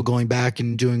 people going back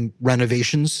and doing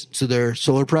renovations to their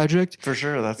solar project. For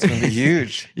sure. That's going to be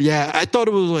huge. Yeah. I thought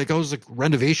it was like,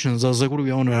 renovations. I was like, what do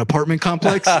we own, an apartment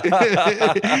complex?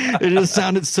 It just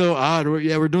sounded so odd.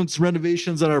 We're doing some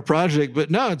renovations on our project,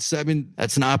 but no, that's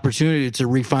an opportunity to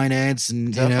refinance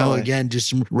and, again, just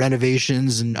some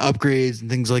renovations and upgrades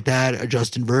and things like that,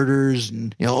 adjust inverters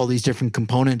and, all these different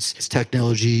components as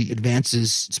technology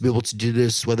advances to be able to do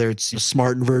this, whether it's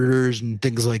smart inverters and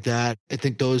things like that. I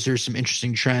think those are some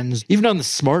interesting trends. Even on the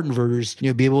smart inverters,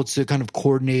 be able to kind of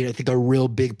coordinate. I think a real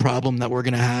big problem that we're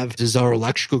going to have is our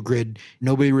electrical grid.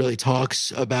 Nobody really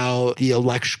talks about the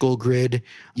electrical grid,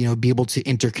 be able to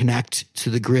interconnect to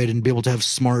the grid and be able to have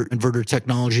smart inverter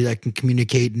technology that can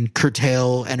communicate and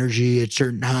curtail energy at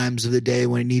certain times of the day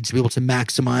when it needs to be able to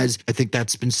maximize. I think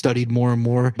that's been studied more and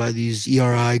more by these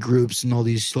ERI groups and all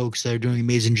these folks that are doing an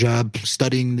amazing job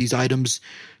studying these these items.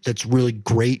 That's really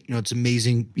great. It's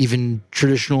amazing. Even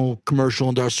traditional commercial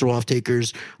industrial off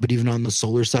takers, but even on the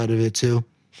solar side of it too.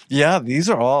 Yeah, these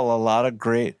are all a lot of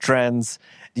great trends.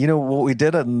 What we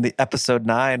did in the episode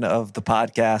 9 of the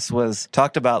podcast was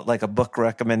talked about like a book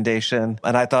recommendation.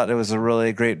 And I thought it was a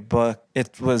really great book.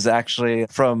 It was actually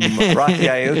from Rocky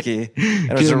Aoki.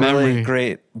 It was a really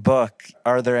great book.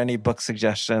 Are there any book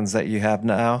suggestions that you have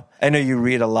now? I know you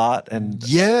read a lot.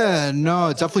 Yeah, no,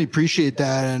 I definitely appreciate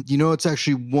that. And it's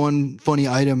actually one funny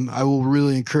item. I will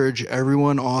really encourage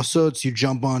everyone also to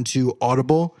jump onto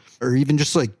Audible or even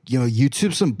just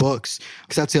YouTube some books,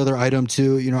 because that's the other item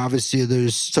too. Obviously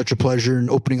there's such a pleasure in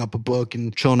opening up a book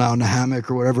and chilling out in a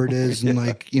hammock or whatever it is and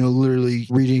literally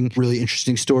reading really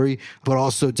interesting story, but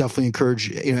also definitely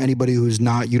encourage anybody who's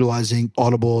not utilizing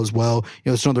Audible as well.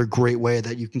 It's another great way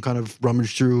that you can kind of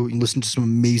rummage through and listen to some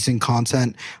amazing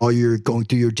content while you're going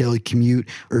through your daily commute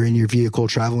or in your vehicle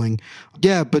traveling.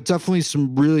 Yeah, but definitely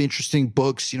some really interesting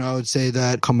books, I would say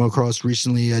that come across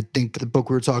recently. I think the book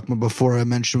we were talking about before I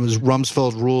mentioned was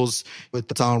Rumsfeld Rules with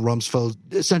Donald Rumsfeld.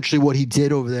 Essentially what he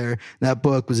did over there, that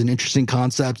book was an interesting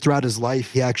concept. Throughout his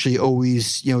life, he actually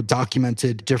always,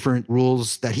 documented different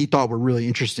rules that he thought were really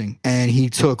interesting. And he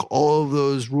took all of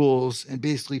those rules and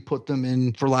basically put them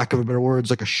in, for lack of a better words,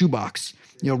 like a shoebox,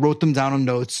 wrote them down on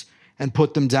notes and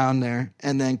put them down there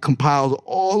and then compiled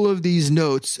all of these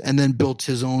notes and then built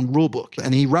his own rule book.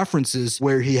 And he references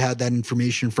where he had that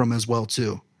information from as well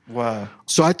too. Wow.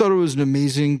 So I thought it was an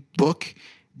amazing book.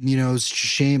 It's a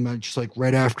shame. I just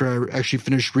right after I actually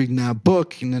finished reading that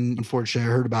book, and then unfortunately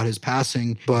I heard about his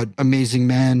passing, but amazing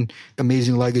man,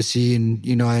 amazing legacy. And,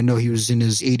 I know he was in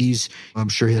his 80s. I'm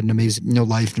sure he had an amazing,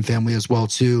 life and family as well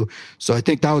too. So I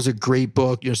think that was a great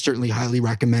book, certainly highly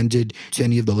recommended to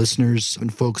any of the listeners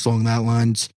and folks along that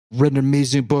lines. Read an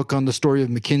amazing book on the story of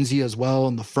McKinsey as well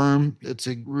and the firm. It's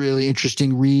a really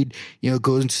interesting read. It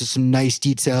goes into some nice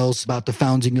details about the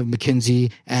founding of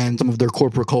McKinsey and some of their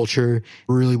corporate culture,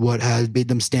 really what has made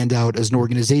them stand out as an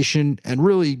organization and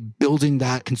really building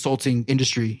that consulting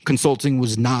industry. Consulting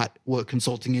was not what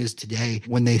consulting is today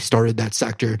when they started that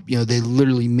sector. They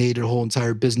literally made a whole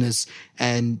entire business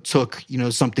and took,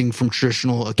 something from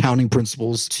traditional accounting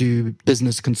principles to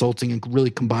business consulting and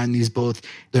really combined these both,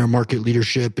 their market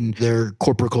leadership and their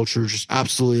corporate culture is just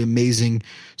absolutely amazing.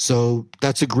 So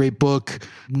that's a great book.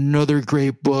 Another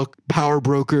great book, Power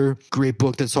Broker, great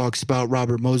book that talks about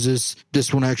Robert Moses.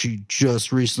 This one actually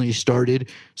just recently started,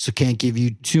 so can't give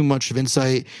you too much of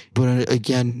insight. But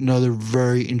again, another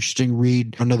very interesting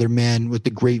read. Another man with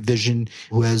a great vision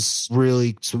who has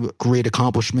really some great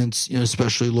accomplishments,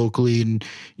 especially locally. And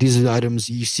these are the items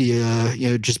you see,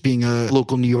 just being a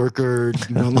local New Yorker,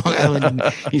 Long Island, and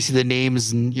you see the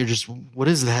names and you're just, what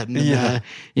is that? And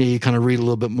you kind of read a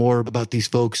little bit more about these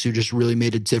folks who just really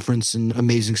made a difference and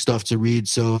amazing stuff to read.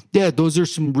 So yeah, those are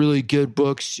some really good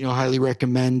books, highly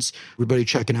recommend everybody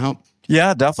checking out.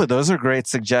 Yeah, definitely. Those are great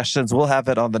suggestions. We'll have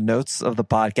it on the notes of the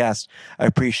podcast. I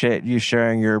appreciate you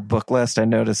sharing your book list. I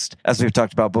noticed, as we've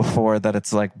talked about before, that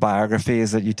it's like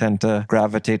biographies that you tend to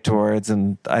gravitate towards.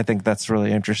 And I think that's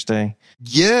really interesting.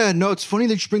 Yeah, no, it's funny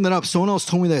that you bring that up. Someone else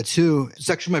told me that too. It's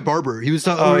actually my barber. He was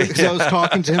talking, because I was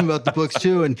talking to him about the books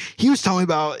too. And he was telling me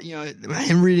about,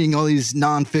 him reading all these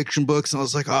nonfiction books. And I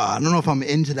was like, I don't know if I'm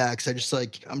into that. Cause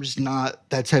I'm just not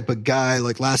that type of guy.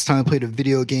 Like last time I played a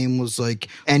video game was like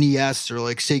NES or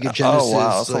like Sega Genesis. Oh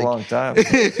wow, that's like, a long time.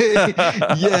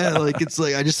 Yeah,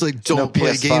 I just don't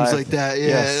play PS5. games like that.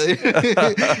 Yeah,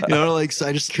 Yes. so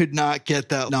I just could not get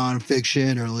that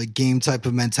nonfiction or like game type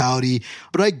of mentality.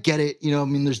 But I get it.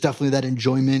 There's definitely that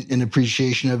enjoyment and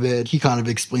appreciation of it. He kind of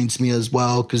explains to me as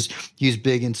well because he's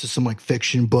big into some like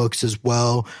fiction books as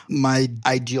well. My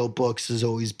ideal books has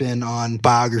always been on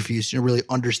biographies, really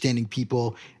understanding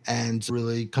people and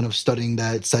really kind of studying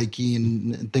that psyche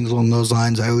and things along those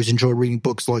lines. I always enjoy reading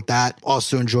books like that.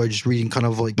 Also enjoy just reading kind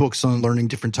of like books on learning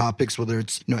different topics, whether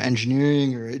it's,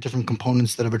 engineering or different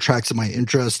components that have attracted my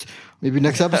interest. Maybe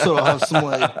next episode I'll have some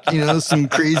like, some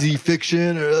crazy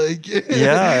fiction or like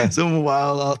some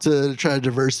wild. I'll have to try to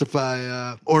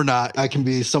diversify or not. I can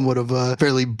be somewhat of a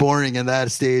fairly boring in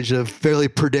that stage of fairly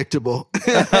predictable.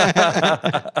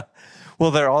 Well,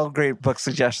 they're all great book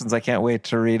suggestions. I can't wait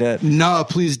to read it. No,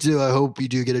 please do. I hope you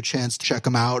do get a chance to check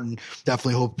them out and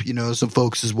definitely hope, some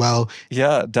folks as well.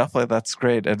 Yeah, definitely. That's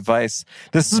great advice.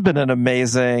 This has been an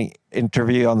amazing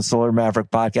interview on the Solar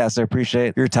Maverick podcast. I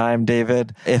appreciate your time,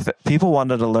 David. If people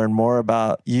wanted to learn more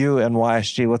about you and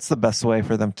YSG, what's the best way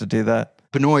for them to do that?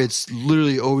 Benoit, it's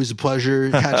literally always a pleasure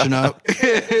catching up.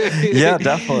 Yeah,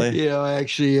 definitely. You know, I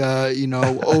actually,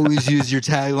 always use your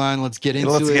tagline. Let's get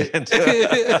into it.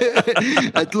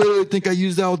 I literally think I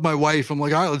used that with my wife. I'm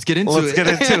like, all right, let's get into it.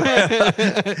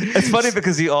 It's funny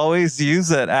because you always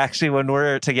use it actually when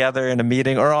we're together in a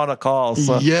meeting or on a call.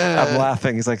 So yeah. I'm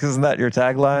laughing. He's like, isn't that your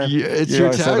tagline? Yeah, it's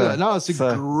your tagline. No, it's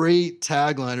a great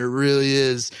tagline. It really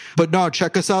is. But no,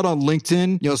 check us out on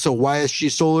LinkedIn. So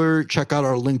YSG Solar, check out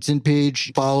our LinkedIn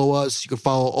page. Follow us. You can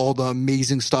follow all the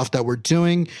amazing stuff that we're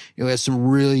doing. We have some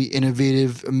really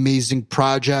innovative, amazing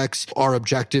projects. Our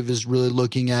objective is really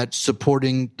looking at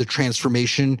supporting the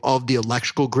transformation of the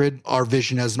electrical grid. Our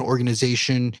vision as an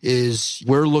organization is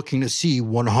we're looking to see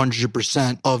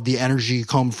 100% of the energy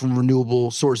come from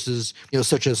renewable sources,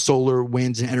 such as solar,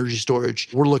 wind, and energy storage.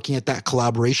 We're looking at that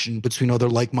collaboration between other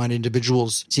like-minded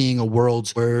individuals, seeing a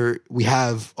world where we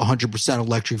have 100%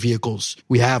 electric vehicles.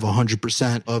 We have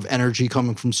 100% of energy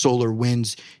coming from solar,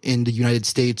 wind in the United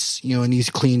States, and these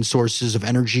clean sources of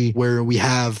energy where we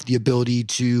have the ability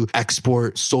to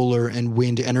export solar and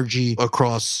wind energy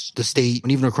across the state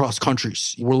and even across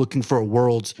countries. We're looking for a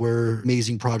world where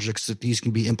amazing projects that these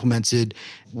can be implemented.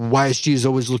 YSG is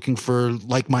always looking for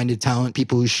like-minded talent,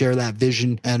 people who share that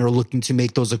vision and are looking to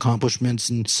make those accomplishments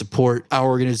and support our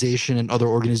organization and other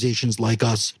organizations like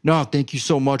us. No, thank you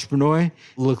so much, Benoit.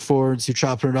 Look forward to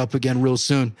chopping it up again real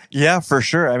soon. Yeah, for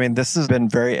sure. I mean, this has been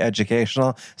very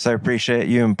educational. So I appreciate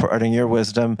you imparting your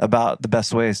wisdom about the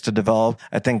best ways to develop.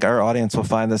 I think our audience will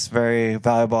find this very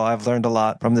valuable. I've learned a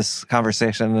lot from this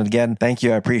conversation. And again, thank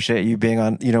you. I appreciate you being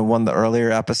on, one of the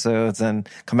earlier episodes and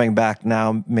coming back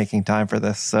now, making time for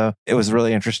this. So it was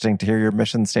really interesting to hear your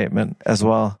mission statement as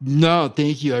well. No,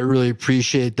 thank you. I really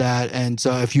appreciate that. And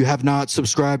if you have not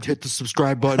subscribed, hit the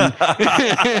subscribe button.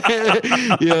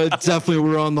 Yeah, definitely.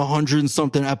 We're on the 100 and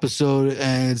something episode.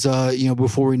 And,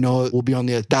 before we know it, we'll be on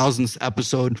the 1000th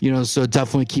episode, so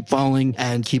definitely keep following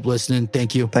and keep listening.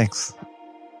 Thank you. Thanks.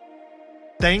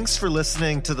 Thanks for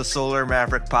listening to the Solar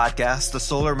Maverick Podcast. The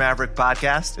Solar Maverick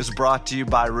Podcast is brought to you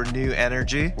by Renew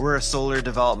Energy. We're a solar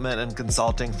development and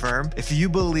consulting firm. If you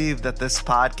believe that this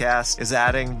podcast is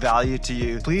adding value to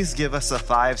you, please give us a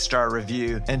 5-star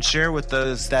review and share with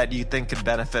those that you think could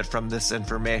benefit from this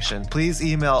information. Please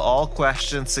email all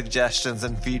questions, suggestions,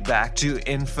 and feedback to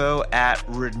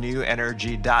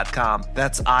info@renewenergy.com.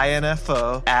 That's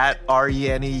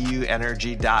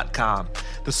info@reneuenergy.com.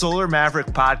 The Solar Maverick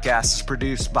Podcast is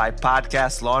produced by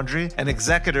Podcast Laundry and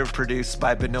executive produced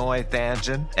by Benoit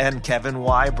Thanjan and Kevin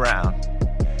Y. Brown.